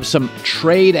 they have some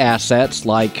trade assets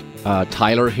like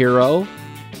Tyler Hero,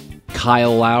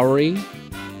 Kyle Lowry,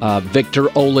 Victor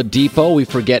Oladipo. We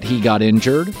forget he got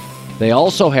injured. They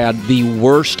also had the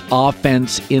worst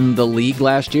offense in the league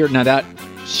last year. Now, that's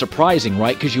surprising,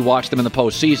 right? Because you watch them in the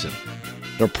postseason.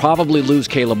 They'll probably lose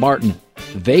Caleb Martin.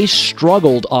 They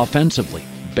struggled offensively.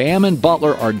 Bam and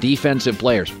Butler are defensive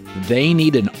players. They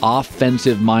need an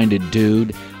offensive-minded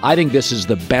dude. I think this is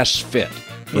the best fit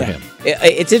for him.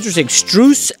 It's interesting.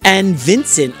 Strus and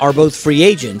Vincent are both free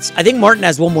agents. I think Martin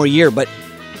has one more year, but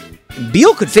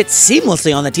Beal could fit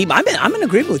seamlessly on the team. I'm in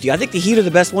agreement with you. I think the Heat are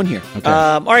the best one here. Okay.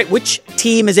 All right, which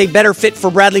team is a better fit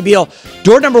for Bradley Beal?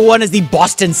 Door number 1 is the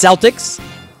Boston Celtics.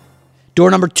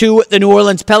 Door number 2, the New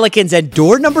Orleans Pelicans. And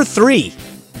door number 3,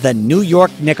 the New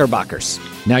York Knickerbockers.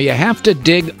 Now, you have to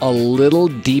dig a little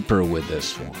deeper with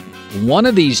this one. One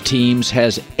of these teams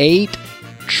has 8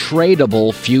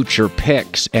 tradable future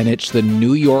picks, and it's the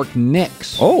New York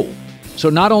Knicks. Oh. So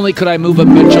not only could I move a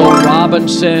Mitchell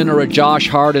Robinson or a Josh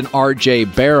Hart and R.J.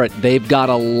 Barrett, they've got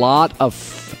a lot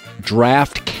of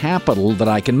draft capital that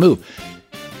I can move.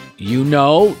 You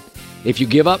know, if you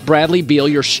give up Bradley Beal,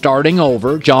 you're starting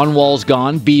over. John Wall's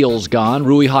gone, Beal's gone,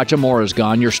 Rui Hachimura's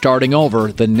gone. You're starting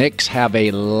over. The Knicks have a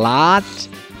lot.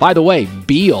 By the way,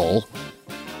 Beal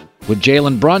with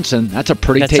Jalen Brunson, that's a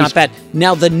pretty That's not bad.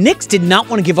 Now, the Knicks did not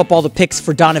want to give up all the picks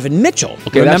for Donovan Mitchell.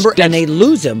 Okay, remember? And they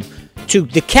lose him to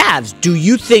the Cavs. Do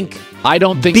you think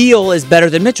Beal is better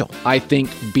than Mitchell? I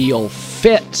think Beal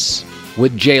fits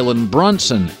with Jalen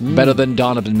Brunson better than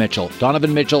Donovan Mitchell.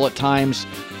 Donovan Mitchell at times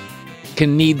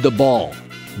can need the ball.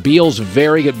 Beal's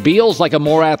very good. Beal's like a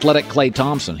more athletic Klay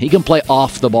Thompson. He can play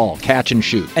off the ball, catch and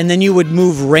shoot. And then you would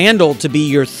move Randall to be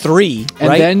your 3, and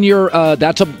right? then you're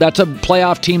that's a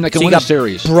playoff team that can win a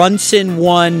series. Brunson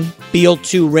 1, Beal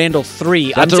 2, Randall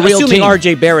 3. That's I'm a real assuming team.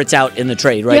 R.J. Barrett's out in the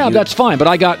trade, right? Yeah, that's fine. But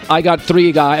I got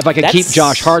 3 guys. If I could keep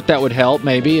Josh Hart, that would help.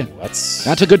 Maybe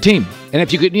that's a good team. And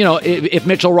if you could, if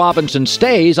Mitchell Robinson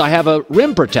stays, I have a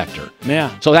rim protector.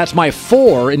 Yeah. So that's my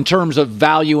 4 in terms of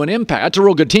value and impact. That's a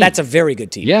real good team. That's a very good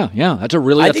team. Yeah. That's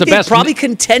the think best. Probably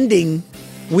contending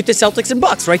with the Celtics and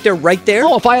Bucks, right? They're right there.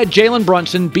 Oh, if I had Jalen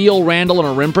Brunson, Beal, Randall, and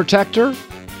a rim protector,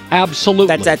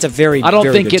 absolutely. That's a very. I don't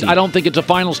very think good team. I don't think it's a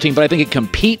finals team, but I think it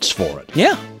competes for it.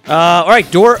 Yeah. All right.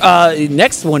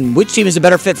 Next one. Which team is a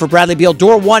better fit for Bradley Beal?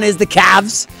 Door 1 is the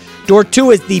Cavs. Door 2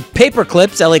 is the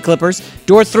Paperclips, LA Clippers.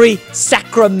 Door 3,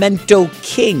 Sacramento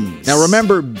Kings. Now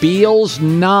remember, Beal's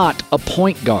not a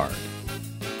point guard.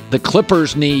 The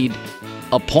Clippers need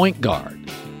a point guard.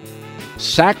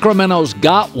 Sacramento's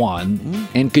got one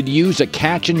and could use a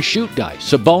catch-and-shoot guy.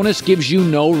 Sabonis gives you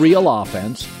no real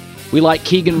offense. We like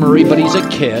Keegan Murray, but he's a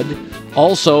kid.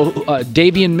 Also,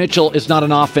 Davion Mitchell is not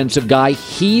an offensive guy.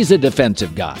 He's a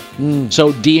defensive guy.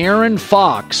 So De'Aaron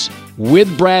Fox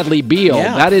with Bradley Beal,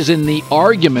 that is in the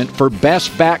argument for best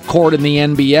backcourt in the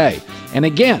NBA. And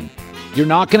again, you're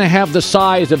not going to have the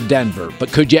size of Denver,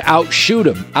 but could you outshoot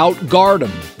them, outguard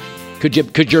them? Could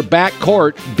your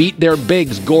backcourt beat their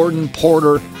bigs, Gordon,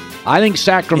 Porter? I think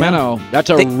Sacramento,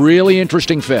 that's a really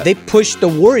interesting fit. They pushed the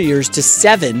Warriors to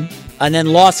 7 and then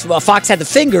lost. Fox had the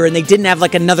finger, and they didn't have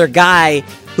like another guy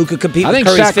who could compete with Curry's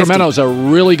 50. I think Sacramento's a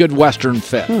really good Western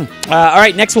fit. All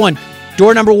right, next one.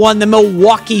 Door number 1, the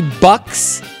Milwaukee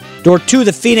Bucks. Door 2,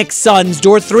 the Phoenix Suns.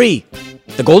 Door 3,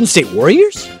 the Golden State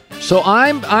Warriors. So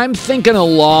I'm thinking a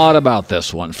lot about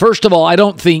this one. First of all, I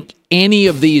don't think any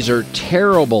of these are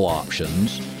terrible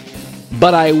options,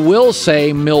 but I will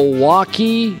say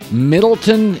Milwaukee,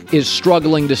 Middleton is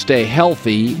struggling to stay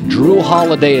healthy. Drew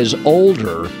Holiday is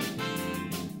older.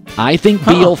 I think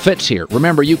Beal fits here.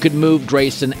 Remember, you could move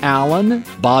Grayson Allen,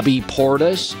 Bobby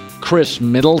Portis, Chris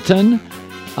Middleton,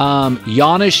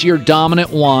 Giannis, your dominant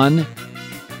one.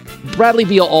 Bradley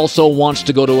Beal also wants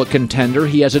to go to a contender.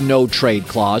 He has a no-trade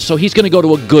clause, so he's going to go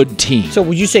to a good team. So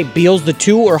would you say Beal's the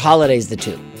 2 or Holiday's the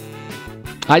 2?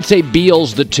 I'd say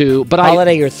Beal's the 2, but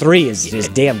Holiday your 3 is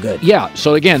damn good. Yeah,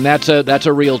 so again, that's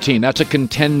a real team. That's a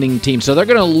contending team. So they're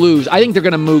going to lose. I think they're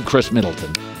going to move Chris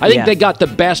Middleton. I think they got the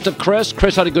best of Chris.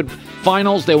 Chris had a good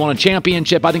finals. They won a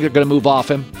championship. I think they're going to move off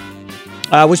him.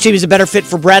 Which team is a better fit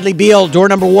for Bradley Beal? Door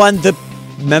number 1, the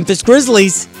Memphis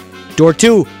Grizzlies. Door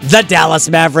 2, the Dallas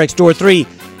Mavericks. Door 3,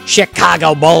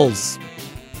 Chicago Bulls.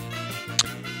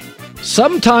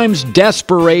 Sometimes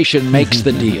desperation makes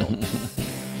the deal.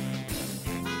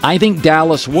 I think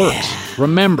Dallas works. Yeah.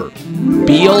 Remember,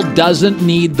 Beal doesn't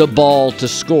need the ball to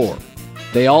score.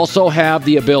 They also have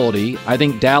the ability. I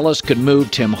think Dallas could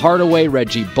move Tim Hardaway,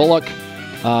 Reggie Bullock.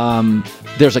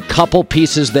 There's a couple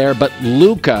pieces there, but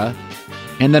Luka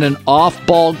and then an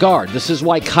off-ball guard. This is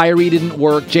why Kyrie didn't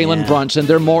work. Jalen Brunson.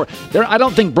 I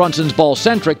don't think Brunson's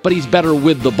ball-centric, but he's better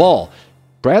with the ball.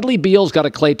 Bradley Beal's got a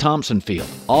Klay Thompson feel.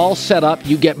 All set up,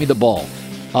 you get me the ball.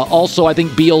 Also, I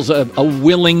think Beal's a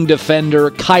willing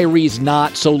defender. Kyrie's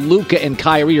not. So Luka and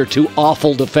Kyrie are 2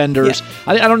 awful defenders. Yeah.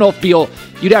 I don't know if Beal,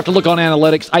 you'd have to look on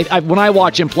analytics. When I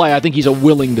watch him play, I think he's a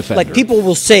willing defender. Like, people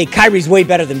will say Kyrie's way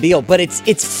better than Beal, but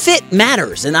it's fit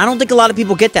matters. And I don't think a lot of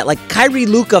people get that. Like, Kyrie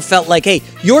Luka felt like, hey,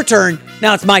 your turn,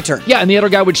 now it's my turn. Yeah, and the other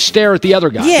guy would stare at the other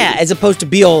guy. Yeah, as opposed to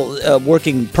Beal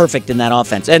working perfect in that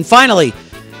offense. And finally,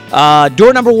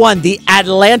 door number 1, the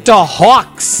Atlanta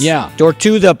Hawks. Yeah. Door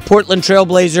 2, the Portland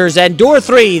Trailblazers. And door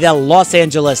 3, the Los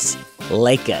Angeles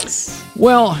Lakers.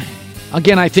 Well,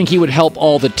 again, I think he would help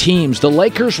all the teams. The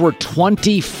Lakers were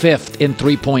 25th in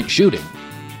three-point shooting.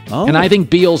 Oh. And I think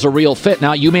Beal's a real fit.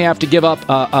 Now, you may have to give up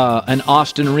an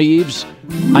Austin Reeves.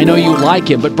 I know you like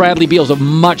him, but Bradley Beal's a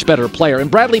much better player. And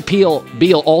Bradley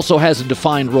Beal also has a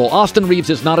defined role. Austin Reeves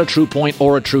is not a true point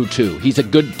or a true 2. He's a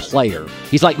good player.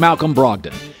 He's like Malcolm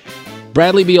Brogdon.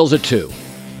 Bradley Beal's a 2.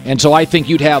 And so I think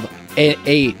you'd have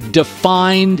a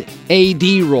defined AD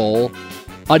role,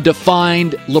 a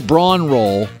defined LeBron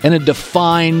role, and a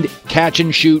defined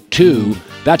catch-and-shoot 2.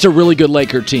 That's a really good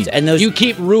Laker team. And you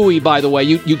keep Rui, by the way.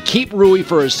 You keep Rui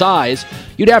for his size.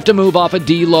 You'd have to move off a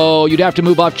D'Lo. You'd have to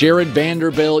move off Jared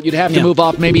Vanderbilt. You'd have to move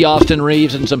off maybe Austin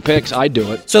Reeves and some picks. I'd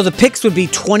do it. So the picks would be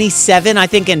 27, I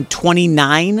think, and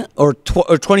 29, or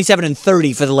 27 and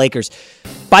 30 for the Lakers.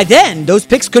 By then, those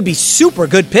picks could be super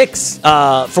good picks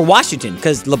for Washington,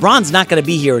 because LeBron's not going to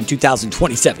be here in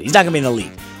 2027. He's not going to be in the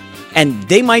league. And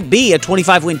they might be a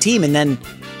 25-win team, and then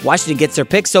Washington gets their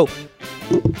picks. So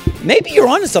maybe you're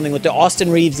onto something with the Austin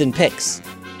Reeves and picks.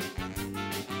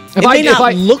 It may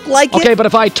not look like it. Okay, but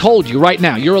if I told you right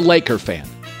now, you're a Laker fan,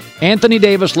 Anthony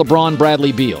Davis, LeBron,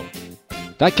 Bradley Beal,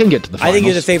 that can get to the finals. I think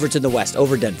you're the favorites in the West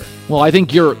over Denver. Well, I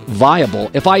think you're viable.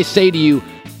 If I say to you,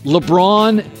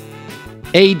 LeBron,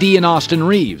 AD, and Austin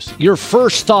Reeves, your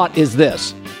first thought is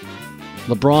this: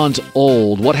 LeBron's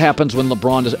old. What happens when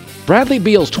LeBron does? Bradley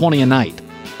Beal's 20 a night.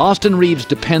 Austin Reeves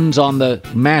depends on the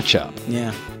matchup.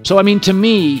 Yeah. So, I mean, to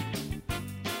me,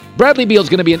 Bradley Beal's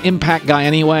going to be an impact guy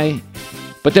anyway,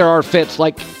 but there are fits.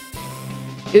 Like,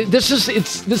 this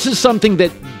is something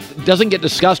that doesn't get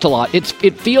discussed a lot. It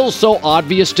feels so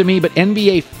obvious to me, but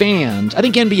NBA fans, I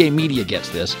think NBA media gets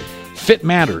this. Fit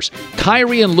matters.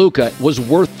 Kyrie and Luka was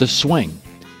worth the swing.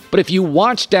 But if you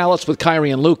watch Dallas with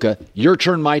Kyrie and Luka, your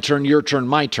turn, my turn, your turn,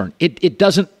 my turn, it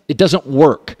doesn't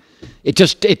work.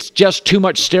 It's just too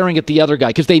much staring at the other guy,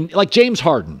 because they, like James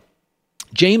Harden.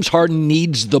 James Harden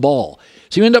needs the ball.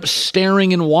 So you end up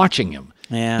staring and watching him.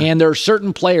 Yeah. And there are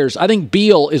certain players. I think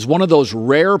Beal is one of those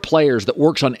rare players that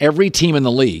works on every team in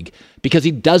the league because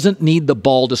he doesn't need the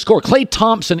ball to score. Klay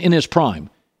Thompson in his prime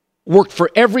worked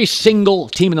for every single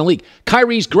team in the league.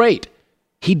 Kyrie's great.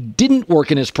 He didn't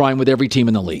work in his prime with every team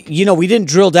in the league. You know, we didn't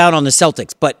drill down on the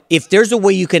Celtics, but if there's a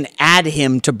way you can add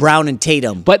him to Brown and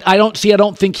Tatum. But I don't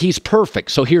think he's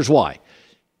perfect. So here's why.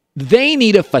 They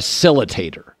need a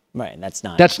facilitator. Right, that's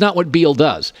not what Beal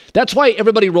does. That's why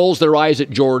everybody rolls their eyes at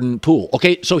Jordan Poole.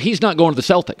 Okay, so he's not going to the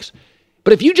Celtics.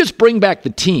 But if you just bring back the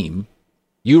team,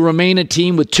 you remain a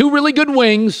team with 2 really good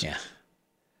wings,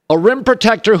 a rim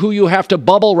protector who you have to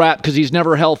bubble wrap because he's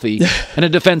never healthy, and a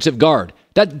defensive guard.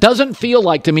 That doesn't feel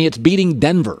like, to me, it's beating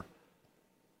Denver.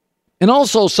 And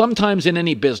also, sometimes in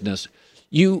any business,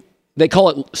 they call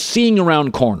it seeing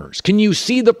around corners. Can you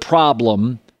see the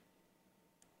problem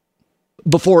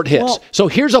before it hits? Well, so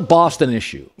here's a Boston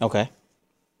issue. Okay.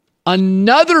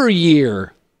 Another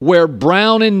year where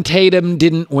Brown and Tatum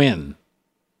didn't win.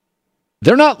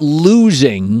 They're not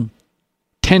losing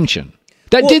tension.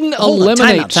 That didn't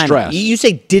eliminate stress. You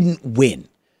say didn't win.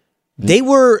 They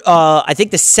were, I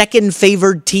think, the second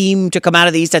favored team to come out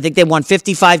of the East. I think they won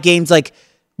 55 games. Like,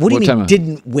 what do you mean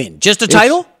didn't win? Just a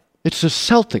title? It's the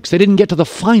Celtics. They didn't get to the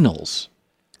finals.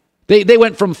 They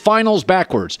went from finals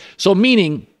backwards. So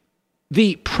meaning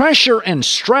the pressure and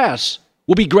stress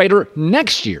will be greater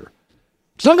next year.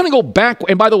 It's not going to go back.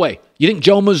 And by the way, you think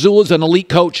Joe Mazzulla is an elite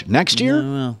coach next year?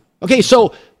 No. Okay,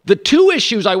 so the two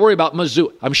issues I worry about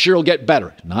Mazzulla, I'm sure he'll get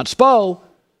better. Not Spo,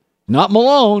 not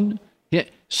Malone. Yeah.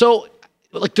 So,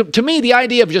 like to me, the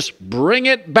idea of just bring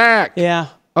it back. Yeah.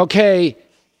 Okay,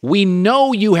 we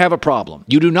know you have a problem.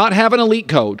 You do not have an elite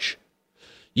coach.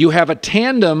 You have a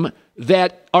tandem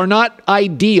that are not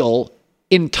ideal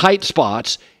in tight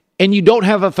spots, and you don't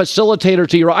have a facilitator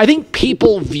to your... I think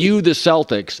people view the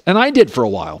Celtics, and I did for a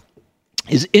while,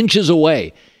 is inches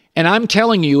away. And I'm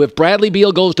telling you, if Bradley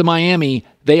Beal goes to Miami,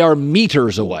 they are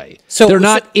meters away. They're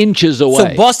not inches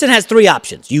away. So Boston has three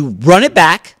options. You run it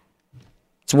back.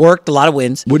 It's worked, a lot of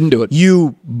wins. Wouldn't do it.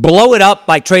 You blow it up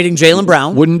by trading Jaylen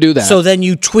Brown. Wouldn't do that. So then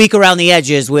you tweak around the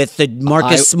edges with the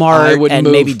Marcus Smart and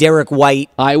maybe Derek White.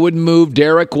 I would move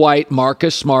Derek White,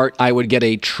 Marcus Smart. I would get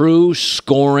a true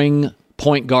scoring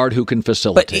point guard who can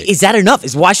facilitate. But is that enough?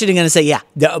 Is Washington going to say,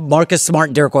 Marcus Smart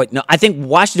and Derek White? No, I think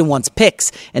Washington wants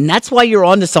picks, and that's why you're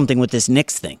onto something with this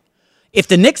Knicks thing. If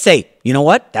the Knicks say, you know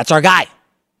what, that's our guy.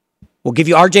 We'll give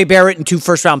you R.J. Barrett and 2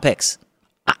 first-round picks.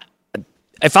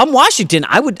 If I'm Washington,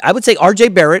 I would say R.J.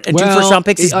 Barrett and 2 first-round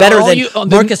picks is better than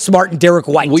Marcus Smart and Derek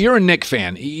White. Well, you're a Knicks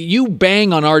fan. You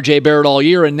bang on R.J. Barrett all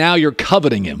year, and now you're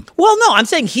coveting him. Well, no, I'm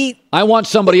saying I want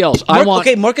somebody else.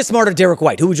 Okay, Marcus Smart or Derek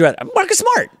White. Who would you rather? Marcus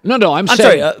Smart. No, I'm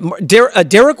saying. Sorry,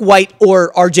 Derek White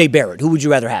or R.J. Barrett. Who would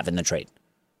you rather have in the trade?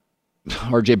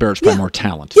 R.J. Barrett's probably more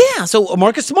talent. Yeah, so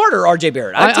Marcus Smart or R.J.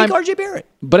 Barrett? I'd take R.J. Barrett.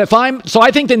 But I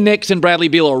think the Knicks and Bradley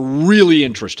Beal are really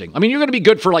interesting. I mean, you're going to be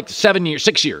good for like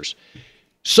 6 years.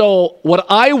 So what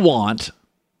I want,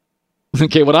 I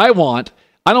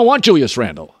don't want Julius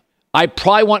Randle. I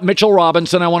probably want Mitchell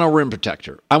Robinson. I want a rim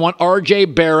protector. I want R.J.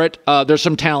 Barrett. There's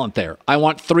some talent there. I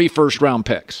want 3 first-round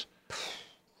picks.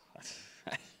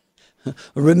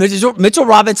 Mitchell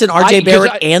Robinson, R.J.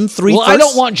 Barrett, and 3 firsts? I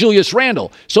don't want Julius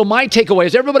Randle. So my takeaway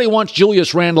is everybody wants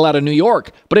Julius Randle out of New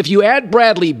York. But if you add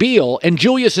Bradley Beal, and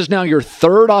Julius is now your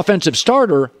 3rd offensive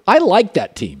starter, I like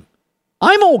that team.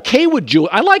 I'm okay with Julius.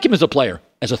 I like him as a player.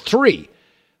 As a 3.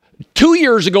 2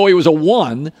 years ago, he was a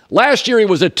 1. Last year, he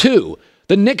was a 2.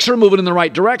 The Knicks are moving in the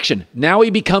right direction. Now he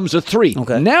becomes a 3.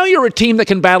 Okay. Now you're a team that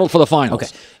can battle for the finals.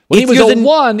 Okay. When he was a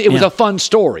 1, it was a fun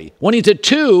story. When he's a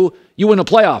 2, you win a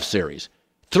playoff series.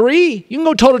 3, you can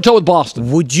go toe-to-toe with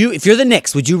Boston. If you're the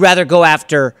Knicks, would you rather go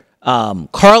after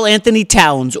Karl Anthony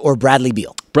Towns or Bradley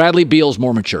Beal? Bradley Beal's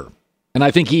more mature. And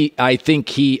I think he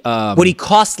would he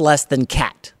cost less than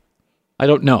Cat? I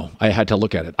don't know. I had to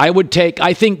look at it. I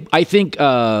think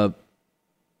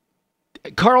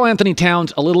Karl Anthony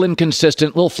Towns, a little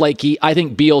inconsistent, a little flaky. I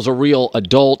think Beal's a real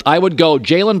adult. I would go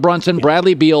Jalen Brunson,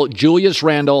 Bradley Beal, Julius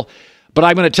Randle. But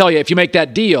I'm going to tell you, if you make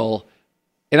that deal,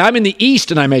 and I'm in the East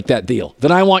and I make that deal,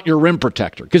 then I want your rim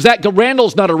protector. Because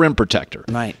Randle's not a rim protector.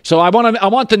 Right. So I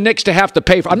want the Knicks to have to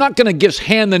pay for. I'm not going to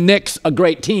hand the Knicks a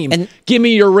great team. And give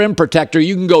me your rim protector.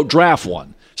 You can go draft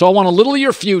one. So I want a little of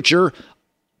your future.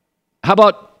 How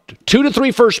about 2 to 3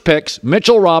 first picks?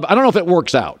 Mitchell I don't know if it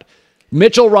works out.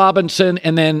 Mitchell Robinson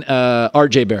and then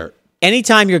R.J. Barrett.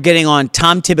 Anytime you're getting on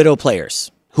Tom Thibodeau players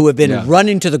who have been run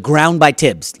into the ground by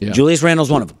Tibbs, Julius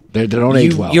Randle's one of them. They don't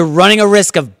age well. You're running a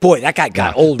risk of, that guy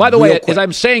got old. By the way, as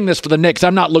I'm saying this for the Knicks,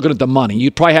 I'm not looking at the money.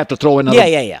 You'd probably have to throw in another.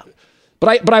 Yeah.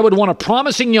 But I would want a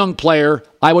promising young player.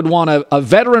 I would want a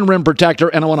veteran rim protector,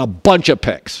 and I want a bunch of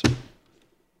picks.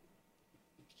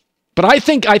 But I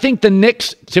think the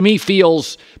Knicks, to me,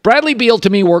 feels... Bradley Beal, to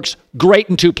me, works great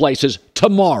in 2 places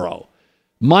tomorrow.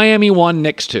 Miami 1,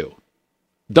 Knicks 2.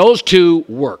 Those 2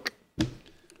 work.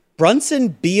 Brunson,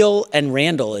 Beal, and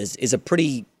Randle is a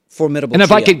pretty formidable And if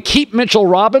trio. I could keep Mitchell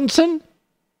Robinson...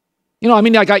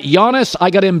 I got Giannis, I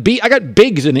got Embiid, I got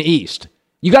bigs in the East.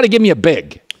 You got to give me a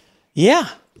big. Yeah.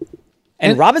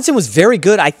 And Robinson was very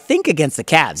good, I think, against the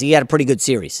Cavs. He had a pretty good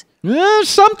series.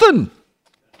 Something.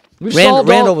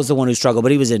 Randle was the one who struggled,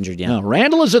 but he was injured, No,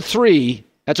 Randle is a 3.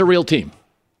 That's a real team.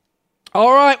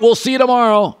 All right, we'll see you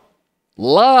tomorrow.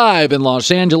 Live in Los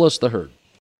Angeles, The Herd.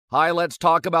 Hi, let's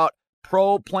talk about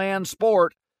Pro Plan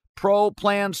Sport. Pro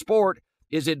Plan Sport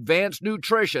is advanced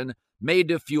nutrition made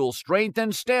to fuel strength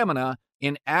and stamina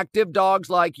in active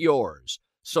dogs like yours.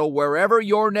 So wherever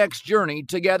your next journey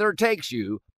together takes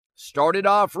you, start it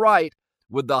off right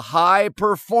with the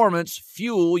high-performance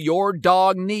fuel your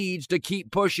dog needs to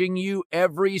keep pushing you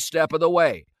every step of the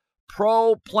way.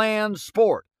 Pro Plan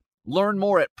Sport. Learn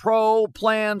more at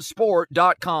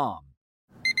ProPlansport.com.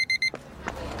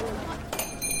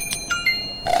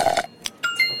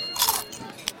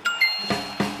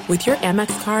 With your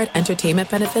Amex card, entertainment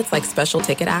benefits like special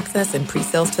ticket access and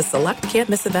pre-sales to select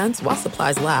can't-miss events while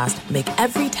supplies last make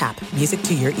every tap music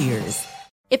to your ears.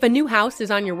 If a new house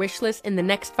is on your wish list in the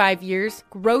next 5 years,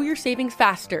 grow your savings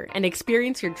faster and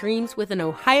experience your dreams with an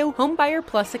Ohio Homebuyer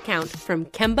Plus account from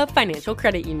Kemba Financial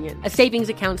Credit Union. A savings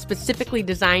account specifically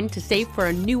designed to save for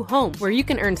a new home, where you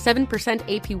can earn 7%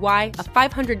 APY,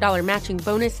 a $500 matching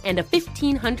bonus, and a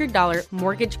 $1,500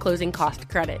 mortgage closing cost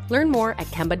credit. Learn more at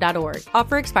Kemba.org.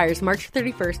 Offer expires March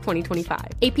 31st, 2025.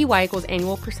 APY equals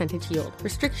annual percentage yield.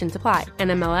 Restrictions apply.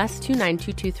 NMLS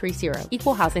 292230.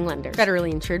 Equal housing lender.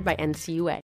 Federally insured by NCUA.